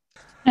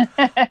it.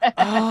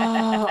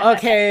 Oh,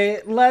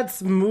 okay.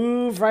 Let's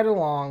move right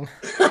along.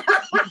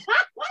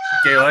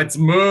 Okay, let's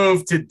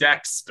move to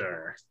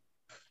Dexter,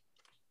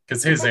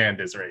 because his hand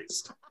is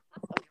raised.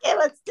 Okay,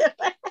 let's do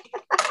it.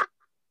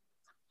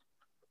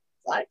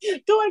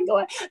 Go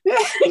on.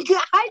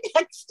 Hi,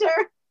 Dexter.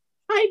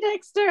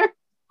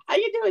 How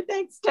you doing,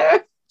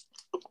 Dexter?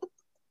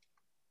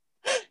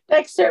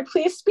 Dexter,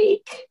 please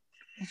speak.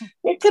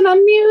 You can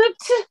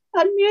unmute.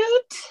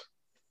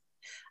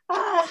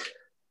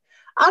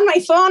 On my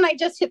phone, I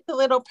just hit the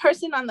little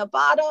person on the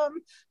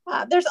bottom.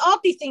 There's all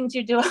these things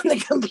you do on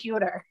the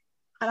computer.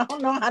 I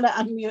don't know how to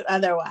unmute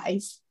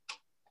otherwise.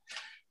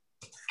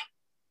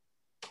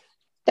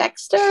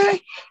 Dexter?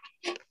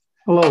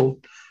 Hello.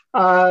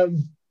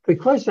 The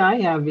question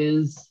I have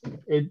is,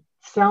 it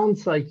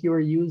sounds like you're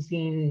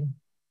using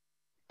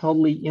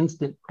totally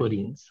instant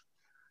puddings.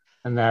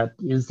 And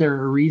is there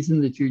a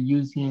reason that you're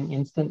using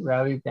instant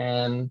rather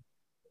than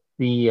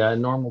the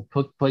normal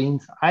cooked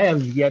puddings? I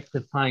have yet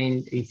to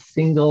find a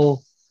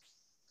single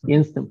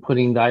instant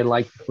pudding that I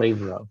like the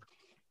flavor of.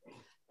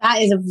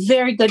 That is a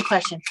very good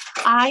question.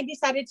 I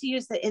decided to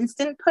use the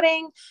instant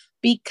pudding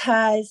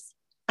because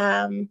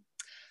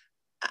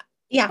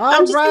yeah.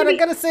 All right, I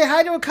gotta say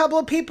hi to a couple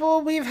of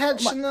people. We've had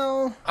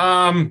Chanel.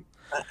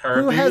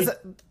 Herbie.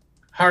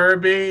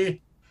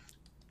 Herbie.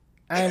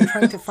 I'm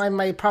trying to find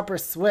my proper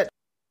switch.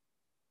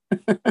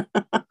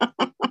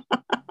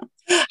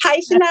 Hi,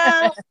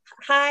 Chanel.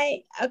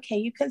 Hi. Okay,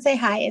 you can say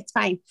hi. It's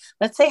fine.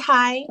 Let's say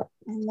hi,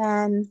 and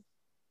then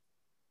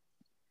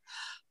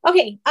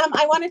Okay,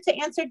 I wanted to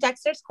answer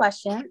Dexter's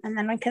question, and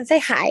then we can say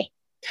hi.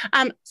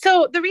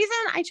 So the reason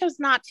I chose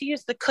not to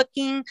use the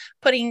cooking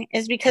pudding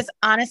is because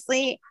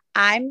honestly,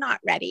 I'm not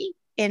ready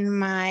in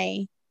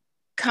my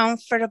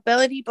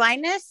comfortability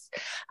blindness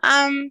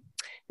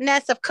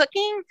ness of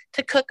cooking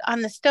to cook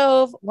on the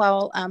stove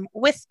while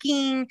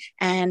whisking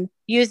and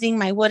using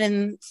my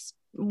wooden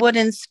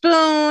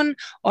spoon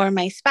or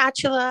my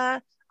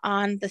spatula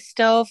on the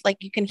stove. Like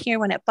you can hear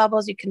when it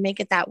bubbles, you can make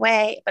it that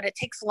way, but it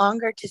takes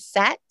longer to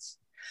set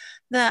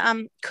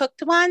the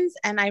cooked ones.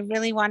 And I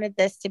really wanted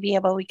this to be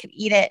able, we could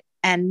eat it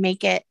and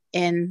make it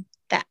in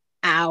the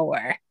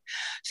hour.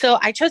 So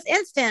I chose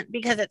instant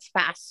because it's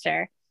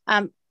faster.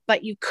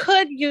 But you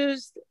could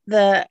use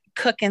the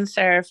cook and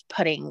serve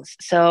puddings.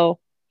 So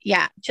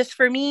yeah, just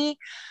for me,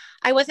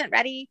 I wasn't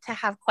ready to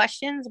have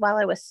questions while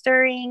I was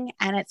stirring,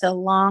 and it's a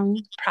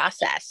long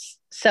process.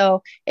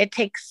 So it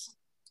takes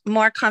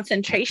more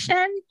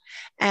concentration,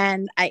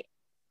 and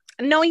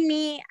knowing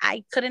me,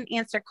 I couldn't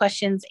answer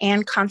questions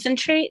and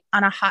concentrate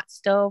on a hot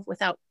stove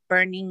without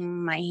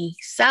burning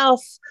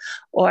myself,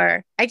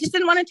 or I just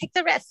didn't want to take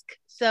the risk.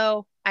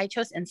 So I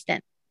chose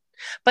instant.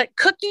 But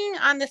cooking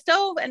on the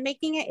stove and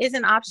making it is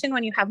an option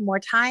when you have more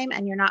time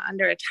and you're not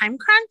under a time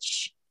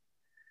crunch.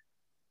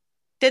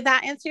 Did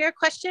that answer your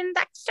question,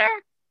 Dexter?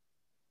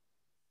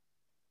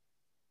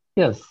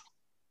 Yes.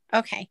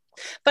 Okay.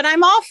 But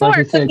I'm all for like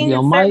I said,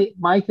 cooking.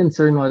 My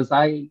concern was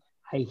I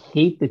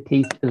hate the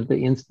taste of the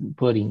instant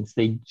puddings.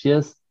 They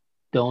just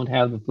don't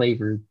have the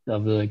flavor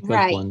of the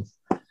cooked ones.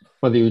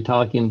 Whether you're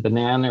talking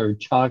banana or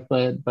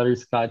chocolate,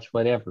 butterscotch,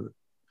 whatever.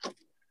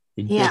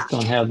 They just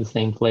don't have the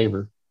same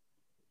flavor.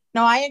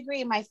 No, I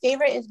agree. My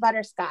favorite is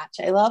butterscotch.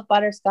 I love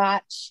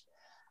butterscotch.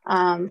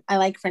 I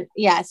like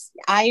yes,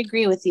 I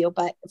agree with you.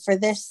 But for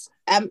this,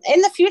 in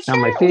the future,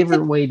 now my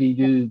favorite way to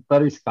do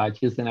butterscotch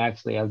isn't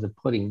actually as a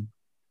pudding.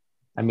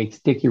 I make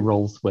sticky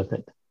rolls with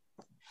it.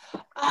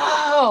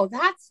 Oh,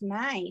 that's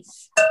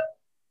nice.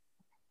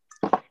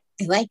 I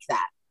like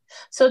that.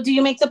 So do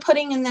you make the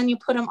pudding and then you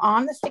put them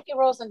on the sticky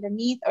rolls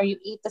underneath, or you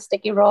eat the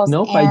sticky rolls?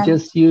 Nope, I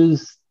just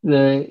use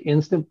the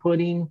instant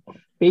pudding.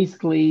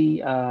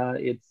 Basically,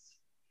 it's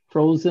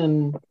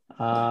frozen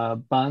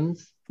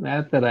buns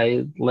that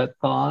I let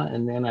thaw,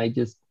 and then I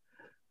just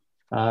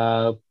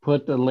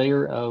put a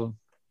layer of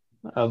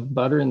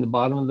butter in the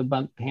bottom of the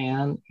bun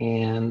pan,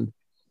 and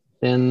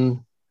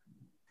then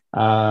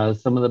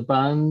some of the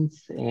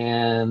buns,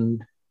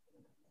 and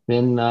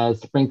then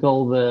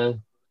sprinkle the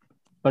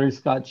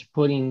butterscotch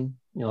pudding,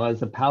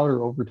 as a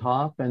powder over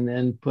top, and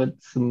then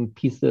put some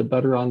piece of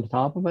butter on the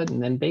top of it,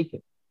 and then bake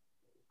it.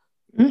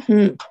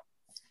 Mm-hmm.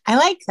 I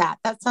like that.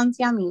 That sounds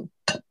yummy.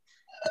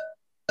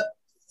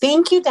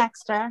 Thank you,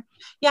 Dexter.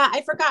 Yeah,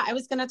 I forgot. I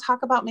was going to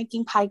talk about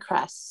making pie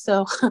crust.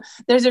 So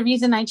there's a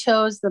reason I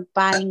chose the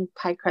buying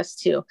pie crust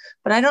too.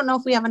 But I don't know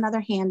if we have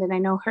another hand. And I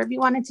know Herbie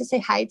wanted to say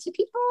hi to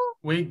people.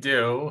 We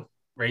do.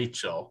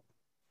 Rachel.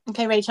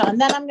 Okay, Rachel. And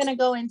then I'm going to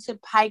go into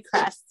pie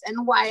crusts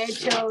and why I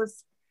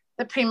chose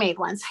the pre-made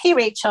ones. Hey,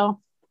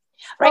 Rachel.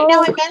 Right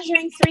now I'm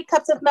measuring 3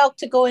 cups of milk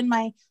to go in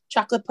my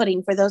chocolate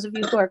pudding for those of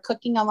you who are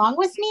cooking along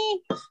with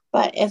me.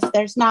 But if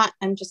there's not,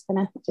 I'm just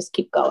going to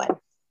keep going.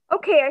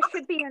 Okay, I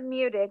should be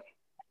unmuted.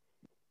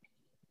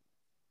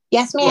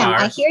 Yes, ma'am.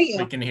 I hear you.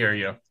 We can hear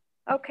you.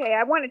 Okay,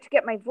 I wanted to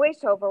get my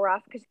voiceover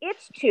off because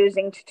it's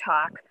choosing to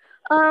talk.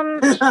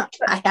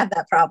 I have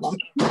that problem.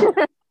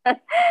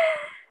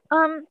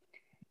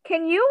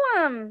 Can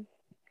you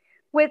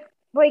with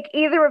like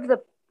either of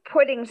the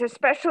puddings,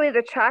 especially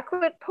the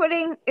chocolate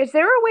pudding, is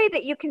there a way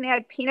that you can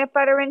add peanut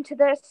butter into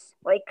this?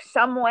 Like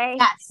some way?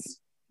 Yes.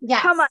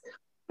 Yes. How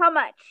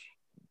much?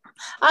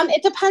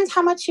 It depends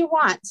how much you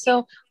want.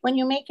 So when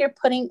you make your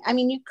pudding, I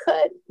mean, you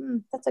could,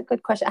 that's a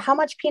good question. How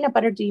much peanut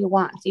butter do you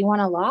want? Do you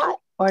want a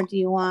lot or do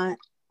you want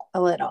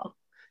a little?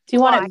 Do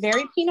you want it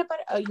very peanut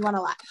butter? Oh, you want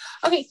a lot.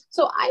 Okay.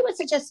 So I would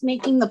suggest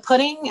making the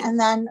pudding and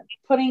then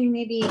putting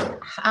maybe,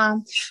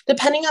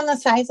 depending on the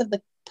size of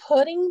the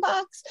pudding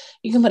box,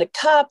 you can put a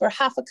cup or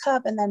half a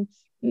cup and then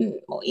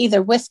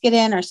either whisk it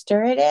in or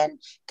stir it in,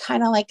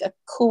 kind of like a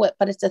Cool Whip,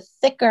 but it's a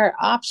thicker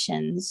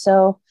option.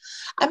 So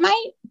I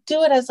might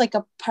do it as like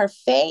a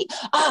parfait.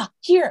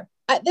 Here,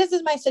 this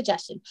is my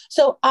suggestion.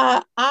 So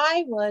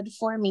I would,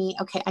 for me,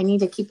 okay, I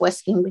need to keep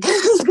whisking because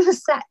it's going to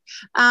set.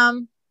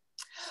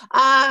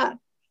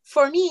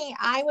 For me,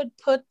 I would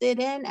put it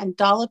in and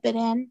dollop it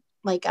in.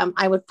 Like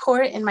I would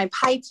pour it in my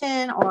pie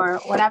tin or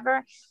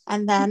whatever,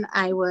 and then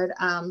I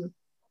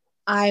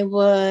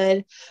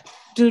would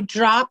do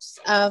drops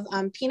of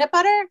peanut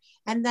butter,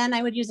 and then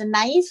I would use a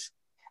knife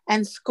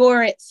and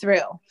score it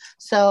through.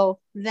 So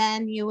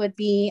then you would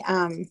be,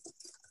 I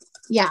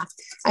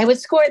would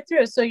score it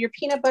through. So your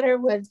peanut butter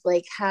would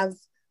like have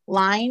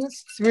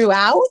lines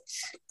throughout.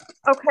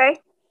 Okay.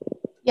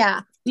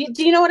 Yeah.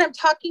 Do you know what I'm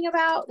talking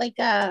about? Like,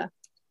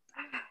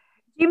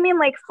 you mean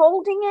like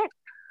folding it?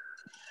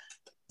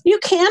 You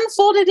can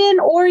fold it in,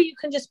 or you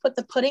can just put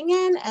the pudding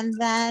in and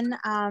then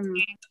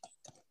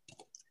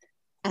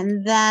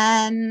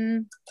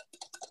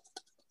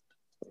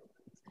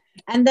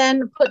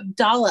put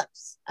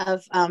dollops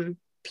of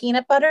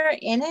peanut butter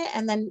in it,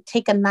 and then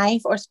take a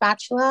knife or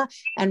spatula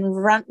and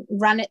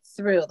run it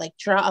through, like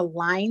draw a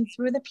line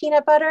through the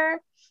peanut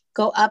butter,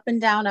 go up and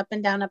down, up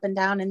and down, up and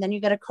down, and then you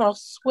get a cool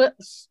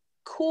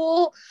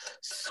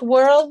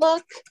swirl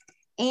look,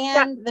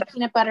 and the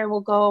peanut butter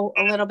will go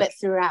a little bit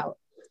throughout.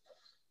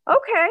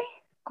 Okay,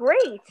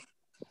 great.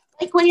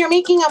 Like when you're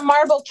making a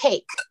marble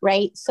cake,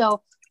 right?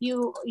 So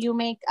you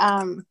make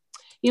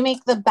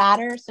the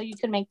batter, so you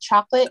can make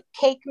chocolate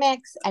cake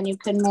mix, and you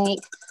can make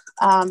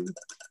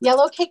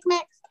yellow cake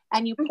mix,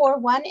 and you pour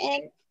one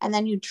in and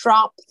then you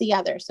drop the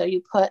other. So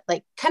you put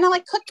like kind of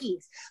like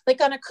cookies,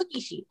 like on a cookie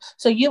sheet.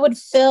 So you would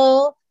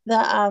fill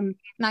the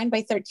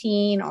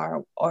 9x13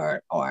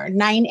 or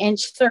 9-inch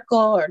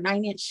circle or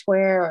 9-inch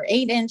square or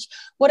 8-inch,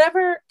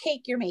 whatever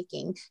cake you're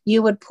making.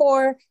 You would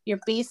pour your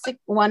basic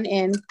one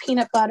in,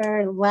 peanut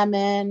butter,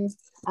 lemon,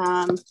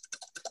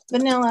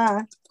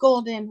 vanilla,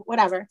 golden,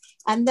 whatever.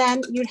 And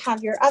then you'd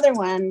have your other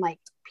one, like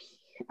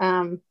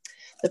the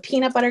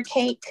peanut butter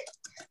cake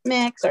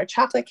mix or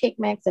chocolate cake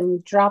mix, and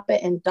you drop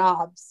it in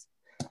dollops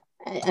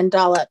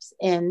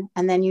in,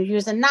 and then you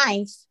use a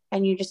knife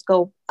and you just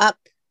go up,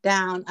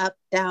 down, up,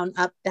 down,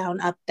 up, down,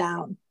 up,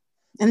 down.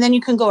 And then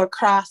you can go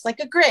across like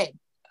a grid.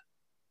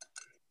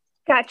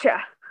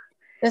 Gotcha.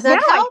 Does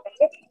that help?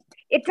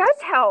 It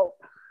does help.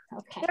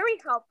 Okay. Very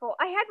helpful.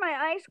 I had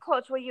my eyes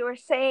closed while you were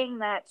saying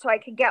that so I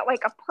could get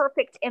like a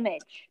perfect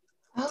image.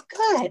 Oh,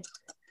 good.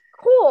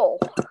 Cool.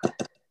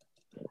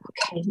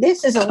 Okay,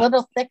 this is a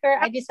little thicker.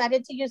 I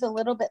decided to use a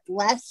little bit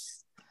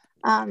less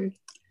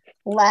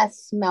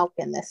milk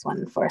in this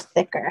one for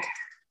thicker.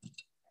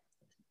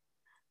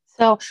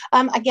 So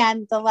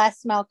again, the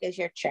less milk is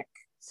your trick.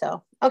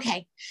 So,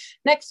 okay,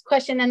 next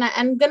question. And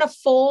I'm going to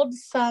fold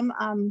some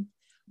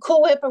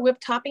Cool Whip or whip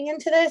topping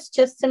into this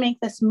just to make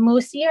this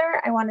moussier.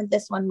 I wanted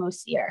this one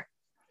moussier.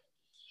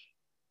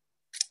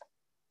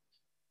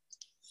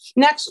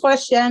 Next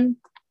question.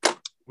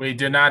 We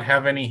do not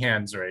have any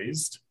hands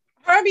raised.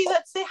 Herbie,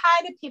 let's say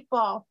hi to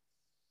people.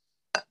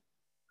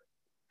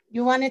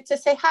 You wanted to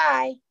say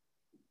hi.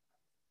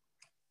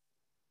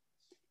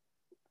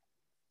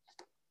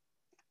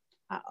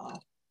 Uh-oh.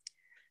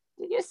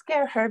 Did you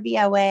scare Herbie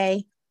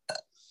away?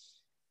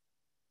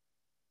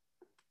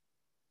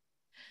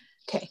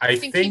 Okay. I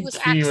think he was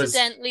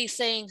accidentally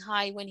saying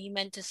hi when he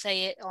meant to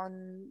say it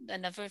on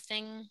another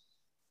thing.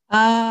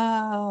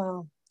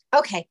 Oh,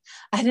 okay.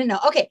 I didn't know.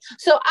 Okay,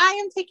 so I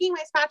am taking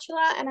my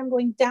spatula and I'm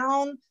going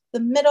down the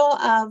middle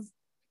of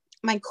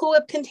my Cool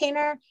Whip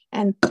container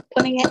and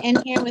putting it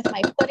in here with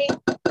my pudding.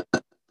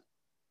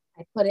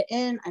 I put it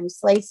in, I'm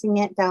slicing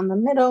it down the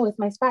middle with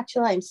my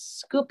spatula. I'm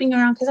scooping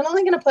around because I'm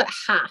only going to put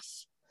half.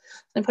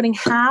 So I'm putting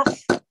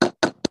half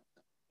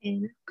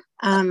in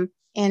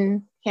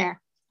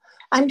here.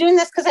 I'm doing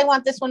this because I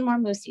want this one more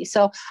moussey.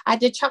 So I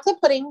did chocolate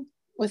pudding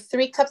with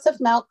 3 cups of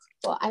milk.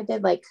 Well, I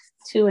did like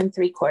 2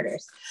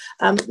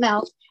 3/4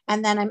 milk.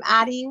 And then I'm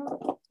adding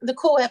the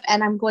Cool Whip,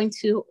 and I'm going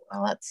to,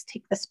 well, let's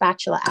take the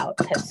spatula out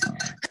because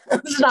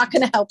it's not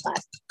going to help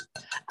us.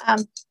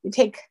 You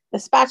take the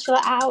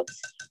spatula out,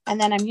 and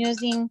then I'm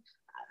using,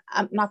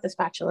 not the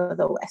spatula,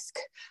 the whisk.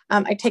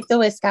 I take the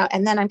whisk out,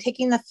 and then I'm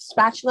taking the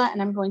spatula,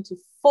 and I'm going to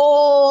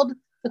fold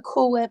the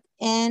Cool Whip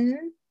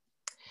in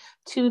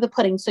to the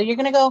pudding. So you're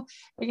going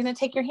to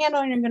take your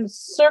handle, and you're going to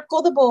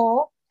circle the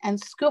bowl and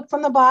scoop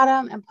from the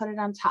bottom and put it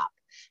on top.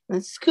 And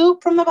then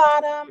scoop from the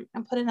bottom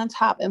and put it on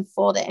top and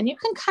fold it. And you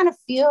can kind of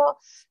feel,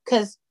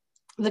 because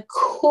the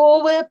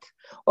Cool Whip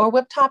or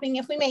whip topping,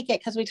 if we make it,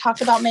 because we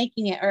talked about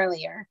making it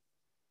earlier,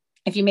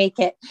 if you make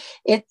it,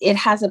 it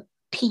has a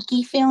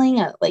peaky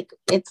feeling, like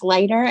it's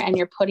lighter and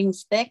your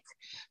pudding's thick.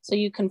 So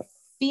you can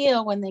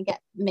feel when they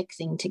get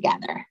mixing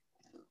together.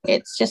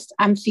 It's just,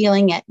 I'm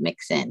feeling it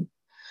mix in.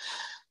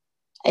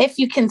 If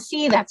you can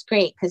see, that's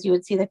great, because you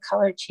would see the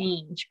color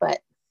change. But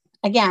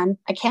again,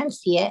 I can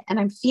see it and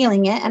I'm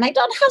feeling it, and I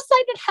don't have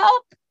sighted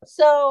help.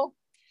 So,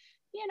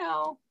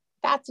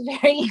 that's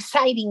very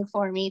exciting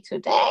for me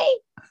today.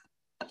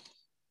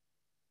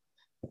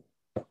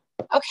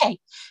 Okay,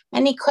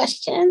 any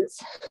questions?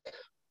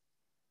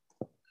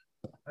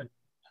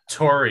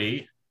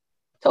 Tori.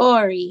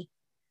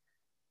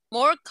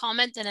 More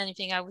comment than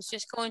anything. I was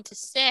just going to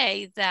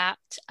say that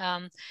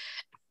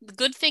the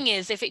good thing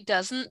is, if it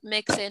doesn't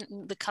mix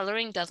in, the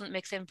coloring doesn't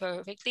mix in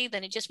perfectly,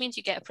 then it just means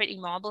you get a pretty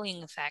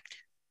marbling effect.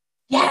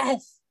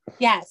 Yes.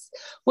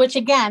 Which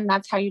again,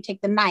 that's how you take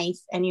the knife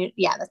and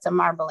that's a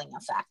marbling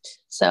effect.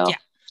 So, yeah.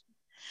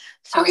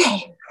 So,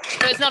 okay.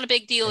 So it's not a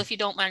big deal if you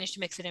don't manage to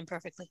mix it in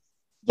perfectly.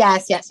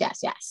 Yes.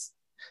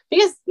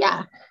 Because,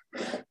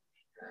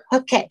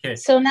 Okay.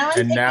 So now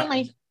I'm taking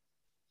my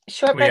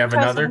shortbread. We have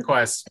another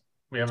question.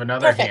 We have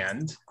another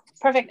hand.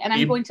 Perfect. And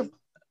I'm going to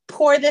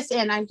pour this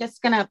in. I'm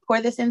just going to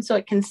pour this in so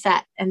it can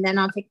set. And then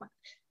I'll take one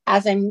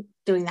as I'm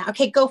doing that.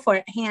 Okay, go for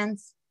it.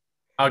 Hands.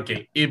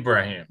 Okay,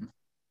 Ibrahim.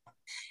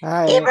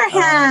 Hi.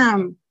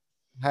 Ibrahim.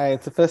 Hi,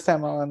 it's the first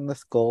time I'm on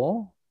this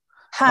call.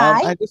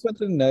 Hi. I just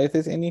wanted to know if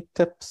there's any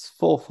tips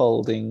for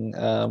folding,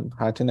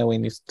 how to know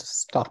when to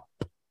stop.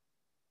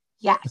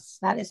 Yes,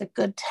 that is a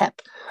good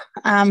tip.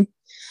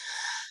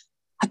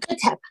 A good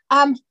tip.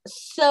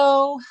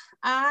 So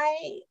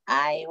I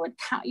would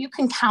count. You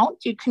can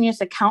count. You can use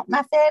the count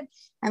method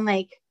and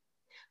like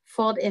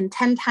fold in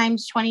 10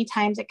 times, 20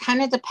 times. It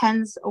kind of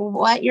depends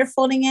what you're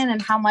folding in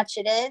and how much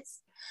it is.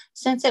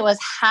 Since it was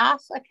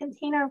half a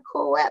container of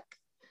Cool Whip,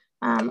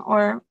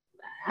 how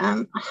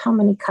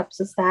many cups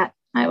is that?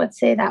 I would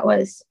say that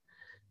was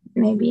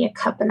maybe a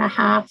cup and a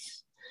half.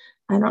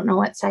 I don't know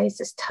what size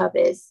this tub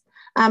is.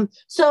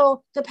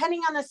 So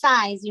depending on the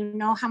size, you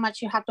know how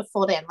much you have to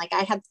fold in. Like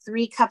I had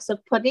 3 cups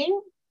of pudding,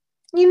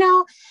 you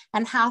know,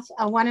 and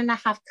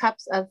 1.5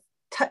 cups of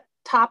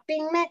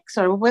topping mix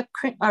or whipped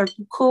cream or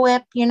Cool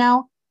Whip, you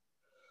know.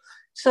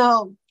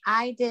 So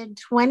I did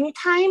 20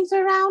 times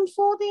around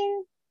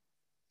folding,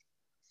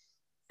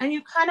 and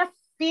you kind of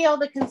feel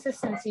the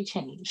consistency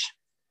change.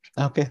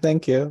 Okay,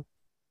 thank you.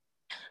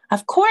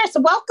 Of course.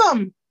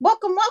 Welcome.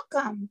 Welcome,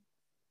 welcome.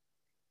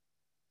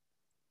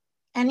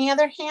 Any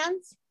other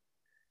hands?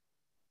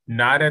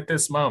 Not at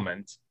this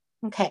moment.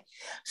 Okay.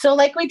 So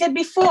like we did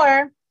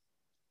before,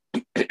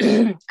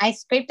 I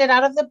scraped it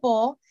out of the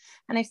bowl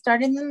and I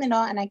start in the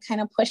middle and I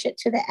kind of push it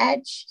to the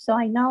edge. So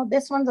I know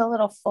this one's a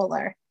little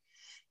fuller.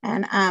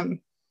 And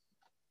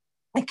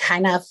I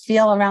kind of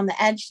feel around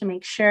the edge to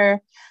make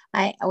sure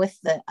with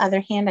the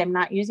other hand I'm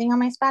not using on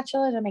my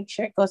spatula to make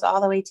sure it goes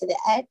all the way to the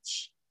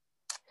edge.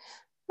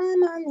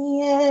 I'm on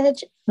the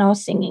edge. No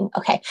singing.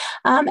 Okay.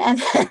 And then,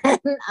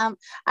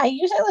 I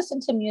usually listen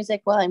to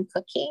music while I'm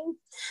cooking.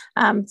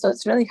 So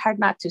it's really hard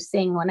not to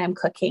sing when I'm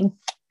cooking.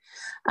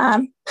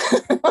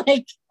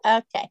 Okay.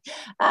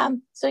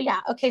 So yeah.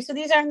 Okay. So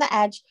these are on the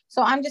edge.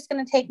 So I'm just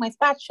going to take my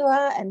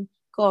spatula and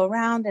go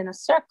around in a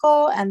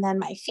circle and then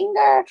my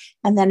finger,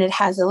 and then it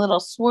has a little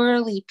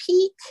swirly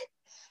peak,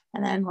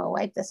 and then we'll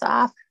wipe this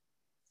off.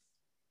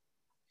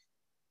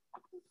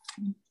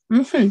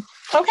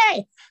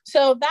 Okay,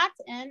 so that's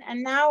in,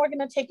 and now we're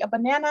going to take a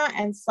banana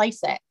and slice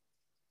it.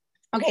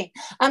 Okay,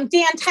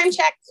 Dan, time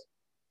check.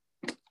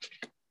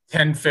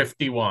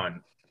 10:51.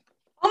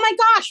 Oh my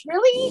gosh,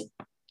 really?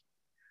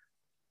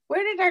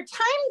 Where did our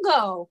time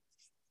go?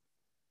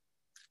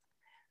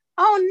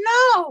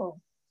 Oh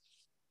no.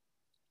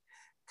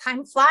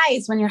 Time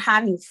flies when you're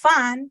having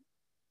fun.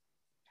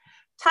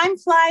 Time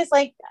flies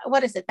like,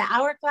 what is it? The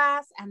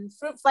hourglass, and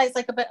fruit flies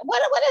like a bit.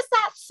 What is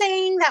that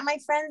saying that my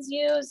friends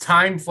use?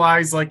 Time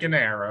flies like an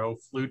arrow.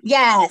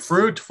 Yes.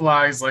 Fruit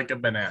flies like a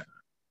banana.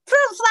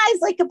 Fruit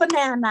flies like a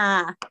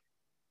banana.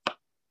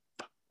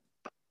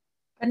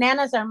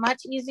 Bananas are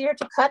much easier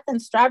to cut than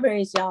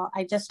strawberries, y'all.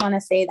 I just want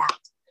to say that.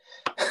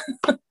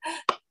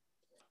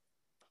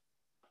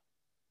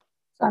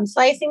 So I'm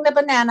slicing the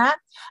banana.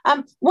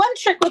 One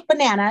trick with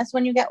bananas,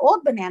 when you get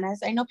old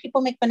bananas, I know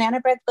people make banana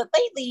bread, but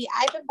lately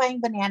I've been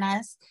buying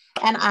bananas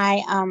and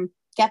I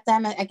get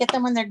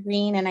them when they're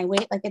green, and I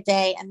wait like a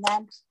day, and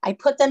then I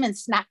put them in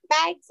snack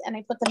bags and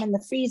I put them in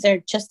the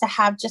freezer just to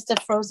have just a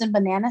frozen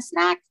banana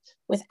snack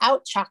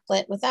without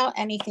chocolate, without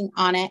anything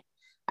on it.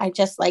 I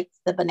just like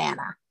the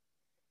banana.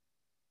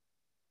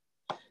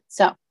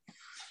 So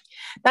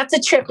that's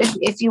a trip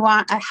if you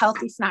want a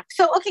healthy snack.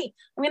 So, okay,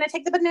 I'm going to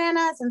take the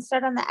bananas and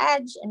start on the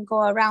edge and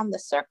go around the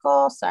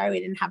circle. Sorry, we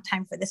didn't have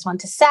time for this one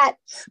to set,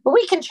 but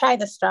we can try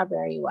the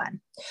strawberry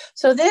one.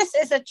 So this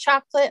is a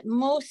chocolate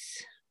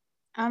mousse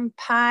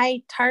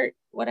pie tart,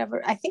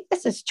 whatever. I think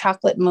this is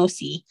chocolate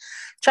moussey.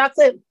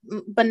 Chocolate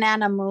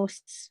banana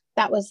mousse.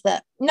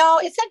 No,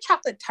 it said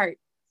chocolate tart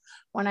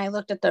when I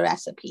looked at the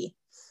recipe.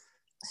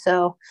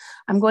 So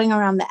I'm going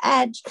around the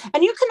edge,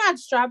 and you can add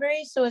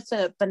strawberries. So it's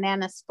a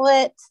banana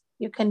split.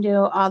 You can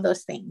do all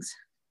those things.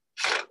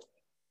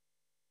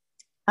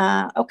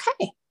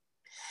 Okay.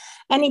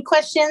 Any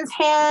questions,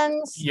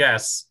 hands?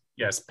 Yes,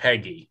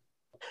 Peggy.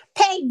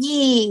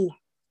 Peggy.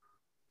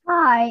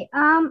 Hi,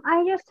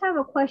 I just have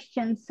a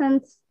question.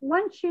 Since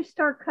once you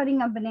start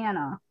cutting a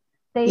banana,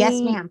 they yes,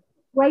 ma'am,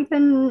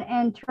 ripen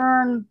and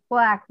turn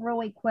black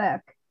really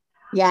quick.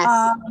 Yes.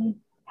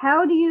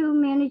 How do you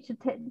manage to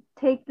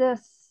take this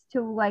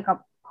to like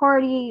a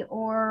party,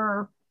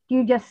 or do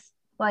you just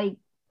like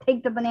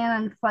take the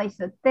banana and slice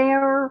it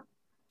there?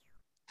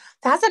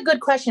 That's a good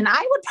question.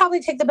 I would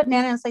probably take the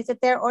banana and slice it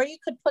there, or you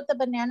could put the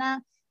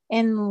banana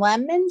in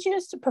lemon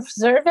juice to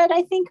preserve it,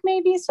 I think,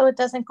 maybe, so it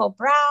doesn't go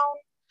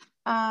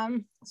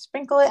brown.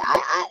 Sprinkle it.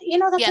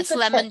 That's yes, a good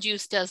lemon tip.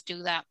 Juice does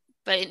do that.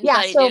 But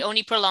it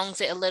only prolongs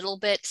it a little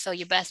bit. So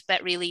your best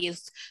bet really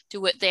is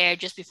do it there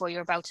just before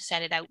you're about to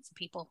set it out for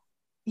people.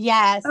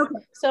 Yes.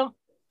 Okay. So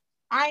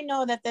I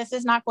know that this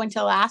is not going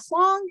to last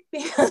long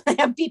because I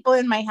have people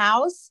in my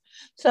house.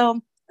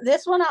 So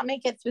this will not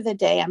make it through the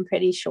day, I'm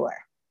pretty sure.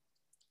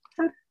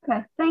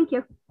 Okay, thank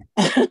you.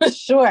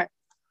 Sure.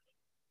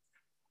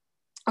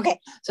 Okay,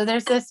 so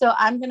there's this. So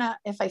I'm going to,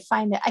 if I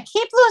find it, I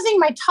keep losing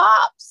my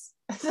tops.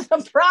 This is a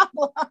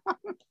problem.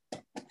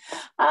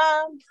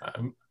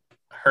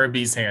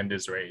 Herbie's hand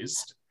is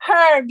raised.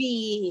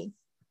 Herbie.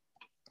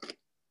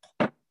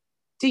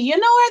 Do you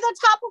know where the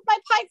top of my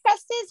pie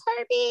crust is,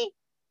 Herbie?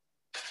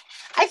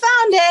 I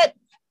found it.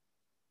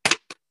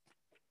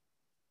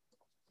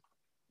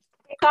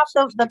 Take off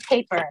the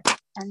paper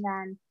and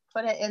then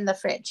put it in the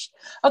fridge.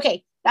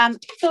 Okay,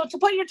 So to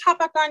put your top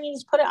back on, you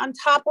just put it on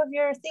top of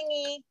your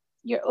thingy.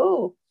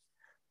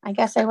 I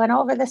guess I went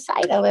over the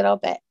side a little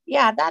bit.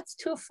 Yeah, that's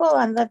too full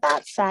on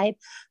that side.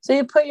 So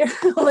you put your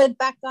lid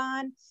back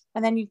on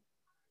and then you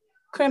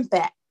crimp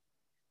it.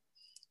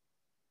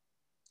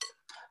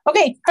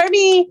 Okay,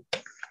 Herbie.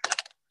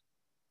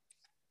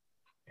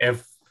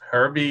 If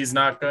Herbie's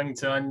not going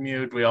to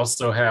unmute, we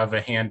also have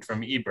a hand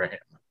from Ibrahim.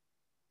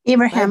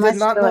 Ibrahim, I did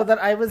not know that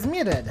I was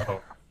muted.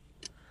 Oh.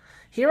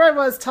 Here I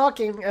was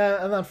talking,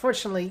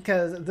 unfortunately,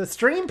 because the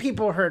stream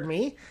people heard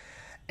me,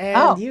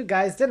 and you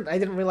guys didn't. I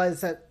didn't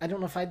realize that. I don't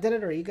know if I did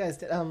it or you guys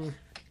did.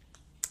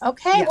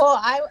 Okay, yeah.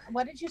 Well,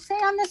 what did you say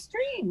on the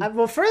stream?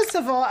 Well, first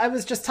of all, I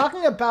was just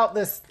talking about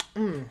this.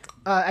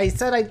 I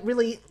said I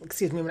really,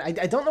 excuse me, I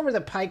don't know where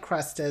the pie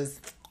crust is,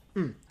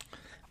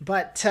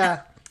 but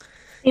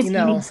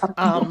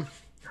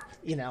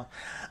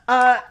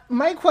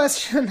my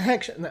question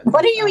actually.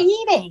 What are you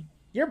eating?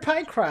 Your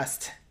pie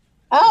crust.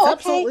 Oh, it's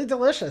absolutely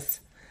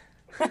delicious.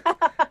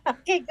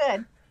 Okay,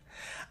 good.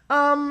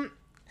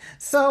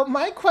 So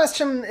my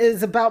question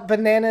is about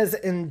bananas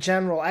in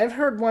general. I've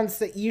heard once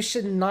that you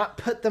should not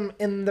put them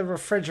in the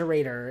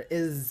refrigerator.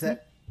 Is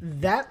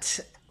that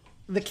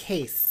the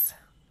case?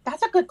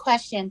 That's a good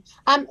question.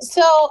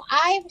 So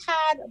I've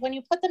had, when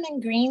you put them in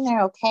green,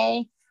 they're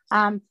okay.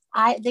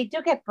 They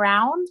do get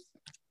brown.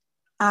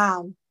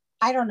 I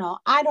don't know.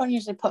 I don't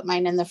usually put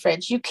mine in the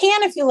fridge. You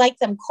can if you like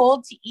them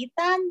cold to eat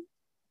them.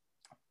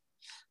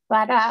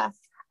 But I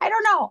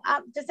don't know.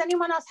 Does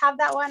anyone else have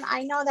that one?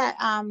 I know that,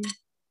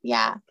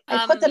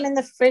 I put them in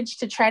the fridge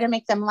to try to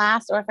make them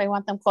last, or if I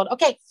want them cold.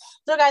 Okay,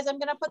 so guys, I'm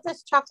going to put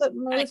this chocolate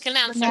mousse I can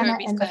answer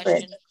Herbie's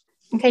question.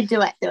 Okay,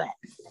 do it.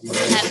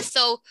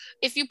 So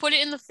if you put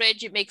it in the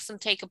fridge, it makes them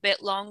take a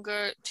bit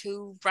longer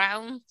to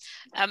brown.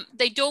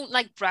 They don't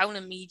like brown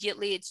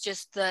immediately. It's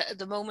just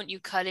the moment you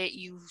cut it,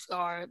 you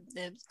are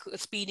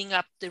speeding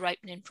up the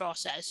ripening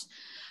process.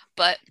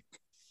 But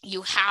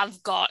you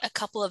have got a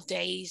couple of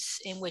days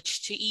in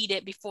which to eat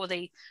it before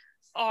they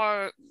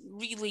are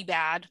really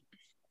bad.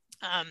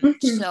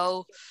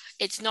 So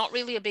it's not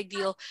really a big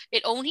deal.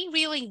 It only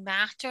really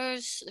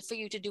matters for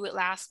you to do it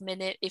last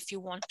minute if you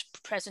want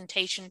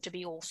presentation to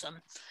be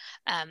awesome.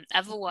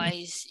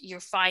 Otherwise, you're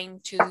fine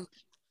to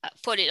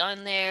put it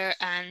on there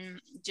and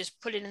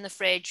just put it in the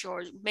fridge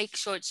or make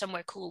sure it's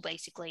somewhere cool,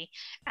 basically,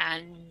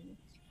 and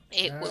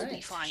it will be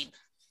fine.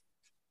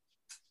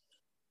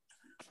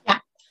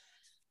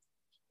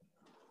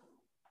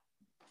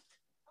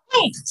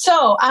 Okay,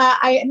 so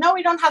I know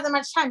we don't have that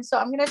much time, so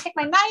I'm going to take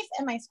my knife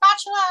and my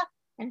spatula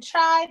and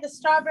try the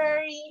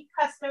strawberry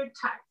custard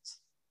tart.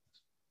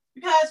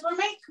 Because we're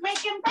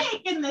making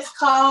bake in this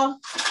call.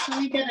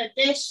 Let me get a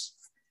dish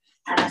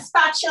and a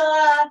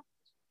spatula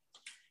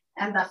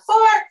and the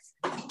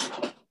fork.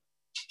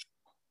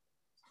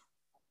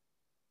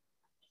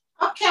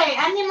 Okay,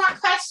 any more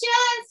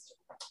questions?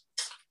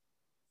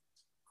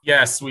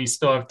 Yes, we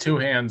still have 2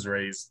 hands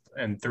raised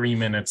and 3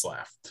 minutes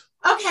left.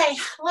 Okay,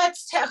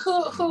 let's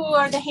who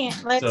are the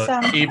hands?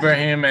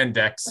 Ibrahim and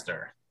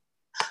Dexter.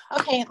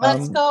 Okay,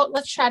 let's go.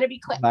 Let's try to be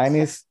quick. Mine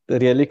is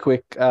really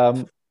quick.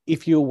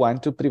 If you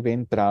want to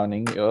prevent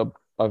browning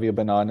of your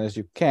bananas,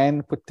 you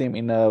can put them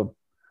in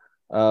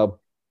pour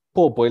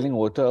boiling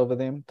water over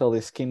them till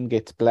the skin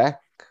gets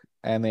black,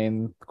 and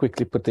then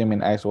quickly put them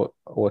in ice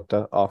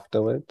water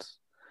afterwards,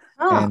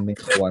 and they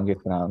won't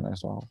get brown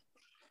as well.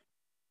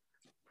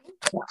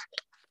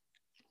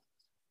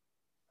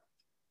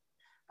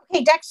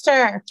 Okay,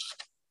 Dexter.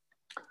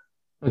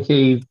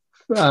 Okay,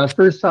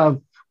 first off,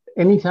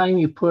 anytime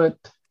you put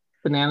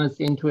bananas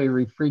into a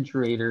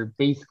refrigerator,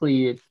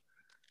 basically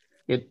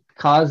it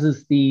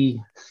causes the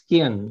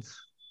skins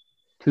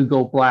to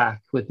go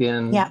black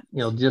within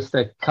just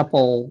a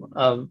couple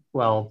of,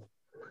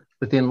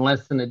 within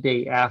less than a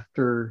day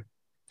after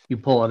you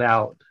pull it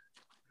out.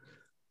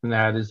 And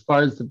that, as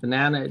far as the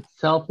banana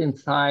itself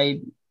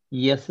inside,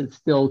 yes, it's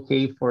still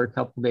okay for a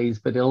couple days,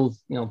 but it'll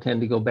tend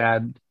to go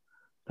bad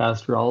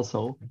faster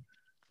also.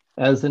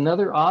 As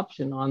another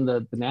option on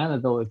the banana,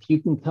 though, if you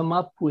can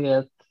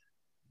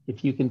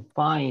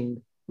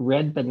find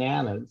red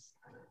bananas,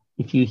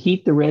 if you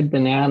heat the red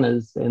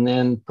bananas and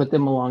then put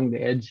them along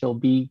the edge, they'll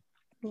be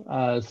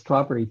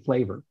strawberry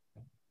flavor.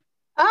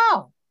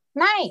 Oh,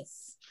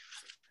 nice.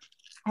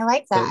 I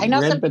like that. So I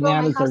know red some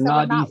bananas are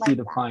not easy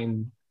to that.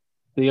 find.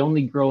 They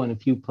only grow in a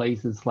few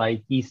places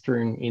like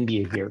Eastern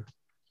India here.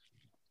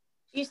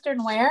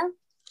 Eastern where?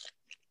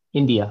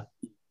 India.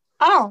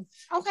 Oh,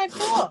 okay,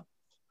 cool.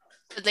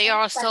 They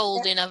are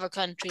sold in other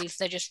countries.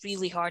 They're just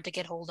really hard to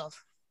get hold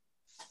of.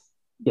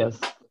 Yes.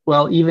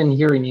 Well, even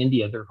here in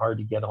India, they're hard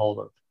to get hold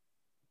of.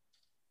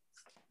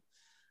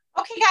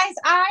 Okay, guys,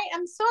 I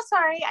am so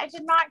sorry I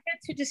did not get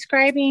to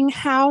describing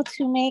how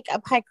to make a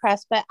pie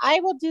crust, but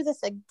I will do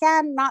this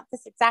again, not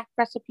this exact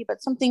recipe,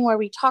 but something where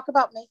we talk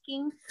about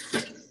making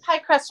pie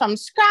crust from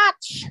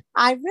scratch.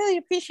 I really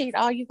appreciate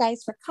all you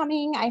guys for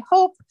coming. I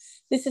hope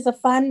this is a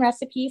fun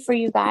recipe for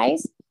you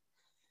guys.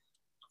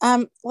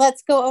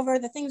 Let's go over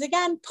the things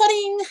again.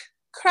 Pudding,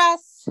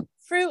 crust,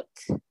 fruit,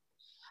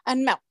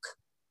 and milk.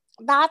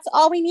 That's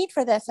all we need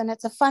for this. And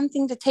it's a fun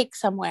thing to take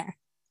somewhere.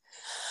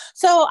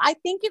 So I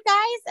thank you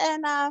guys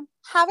and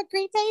have a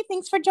great day.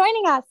 Thanks for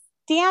joining us.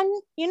 Dan,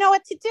 you know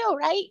what to do,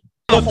 right?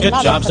 Look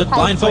at jobs that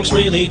blind folks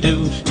really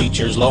do.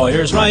 Teachers,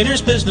 lawyers, writers,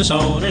 business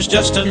owners,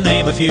 just to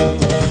name a few.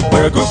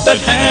 We're a group that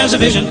has a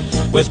vision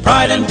with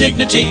pride and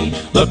dignity,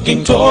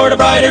 looking toward a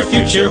brighter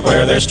future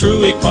where there's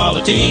true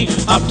equality.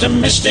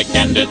 Optimistic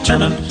and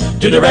determined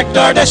to direct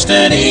our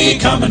destiny.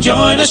 Come and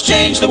join us,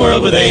 change the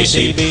world with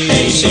ACB.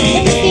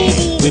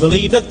 ACB. We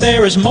believe that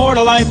there is more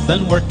to life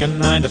than working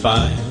 9 to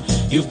 5.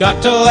 You've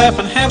got to laugh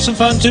and have some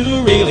fun to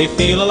really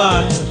feel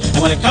alive.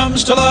 And when it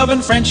comes to love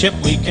and friendship,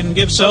 we can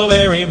give so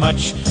very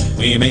much.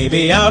 We may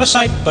be out of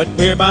sight, but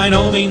we're by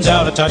no means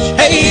out of touch.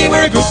 Hey,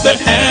 we're a group that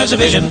has a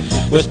vision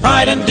with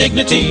pride and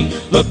dignity,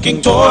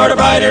 looking toward a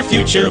brighter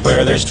future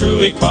where there's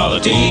true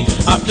equality.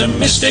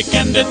 Optimistic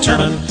and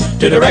determined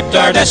to direct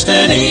our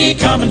destiny.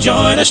 Come and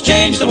join us,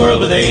 change the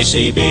world with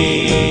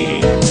ACB.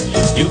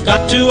 You've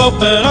got to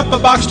open up a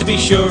box to be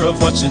sure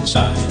of what's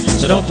inside.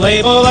 So don't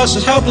label us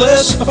as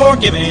helpless before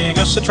giving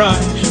us a try.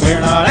 We're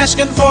not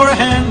asking for a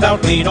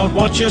handout, we don't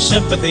want your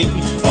sympathy.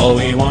 All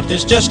we want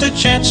is just a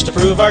chance to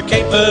prove our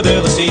capabilities.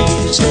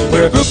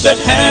 We're a group that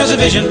has a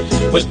vision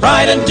with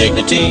pride and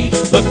dignity,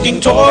 looking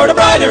toward a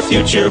brighter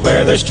future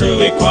where there's true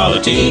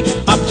equality.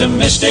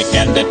 Optimistic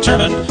and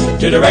determined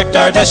to direct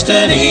our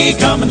destiny.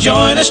 Come and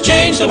join us,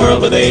 change the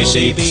world with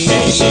ACB.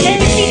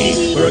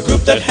 ACB. We're a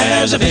group that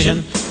has a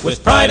vision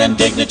with pride and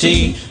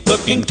dignity,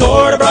 looking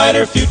toward a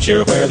brighter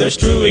future where there's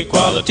true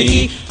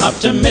equality.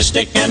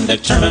 Optimistic and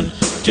determined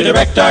to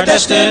direct our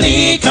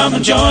destiny. Come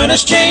and join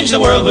us, change the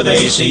world with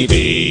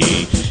ACB.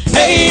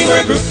 Hey,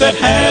 we're a group that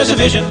has a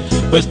vision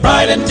with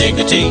pride and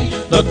dignity,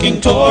 looking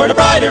toward a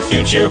brighter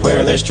future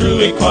where there's true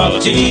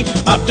equality.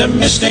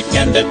 Optimistic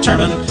and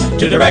determined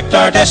to direct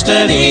our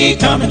destiny.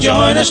 Come and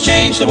join us,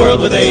 change the world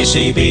with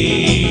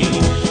ACB.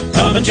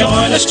 Come and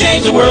join us,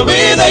 change the world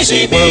with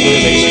ACB.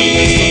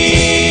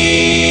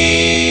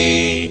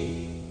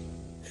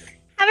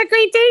 Have a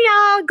great day,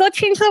 y'all. Go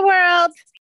change the world.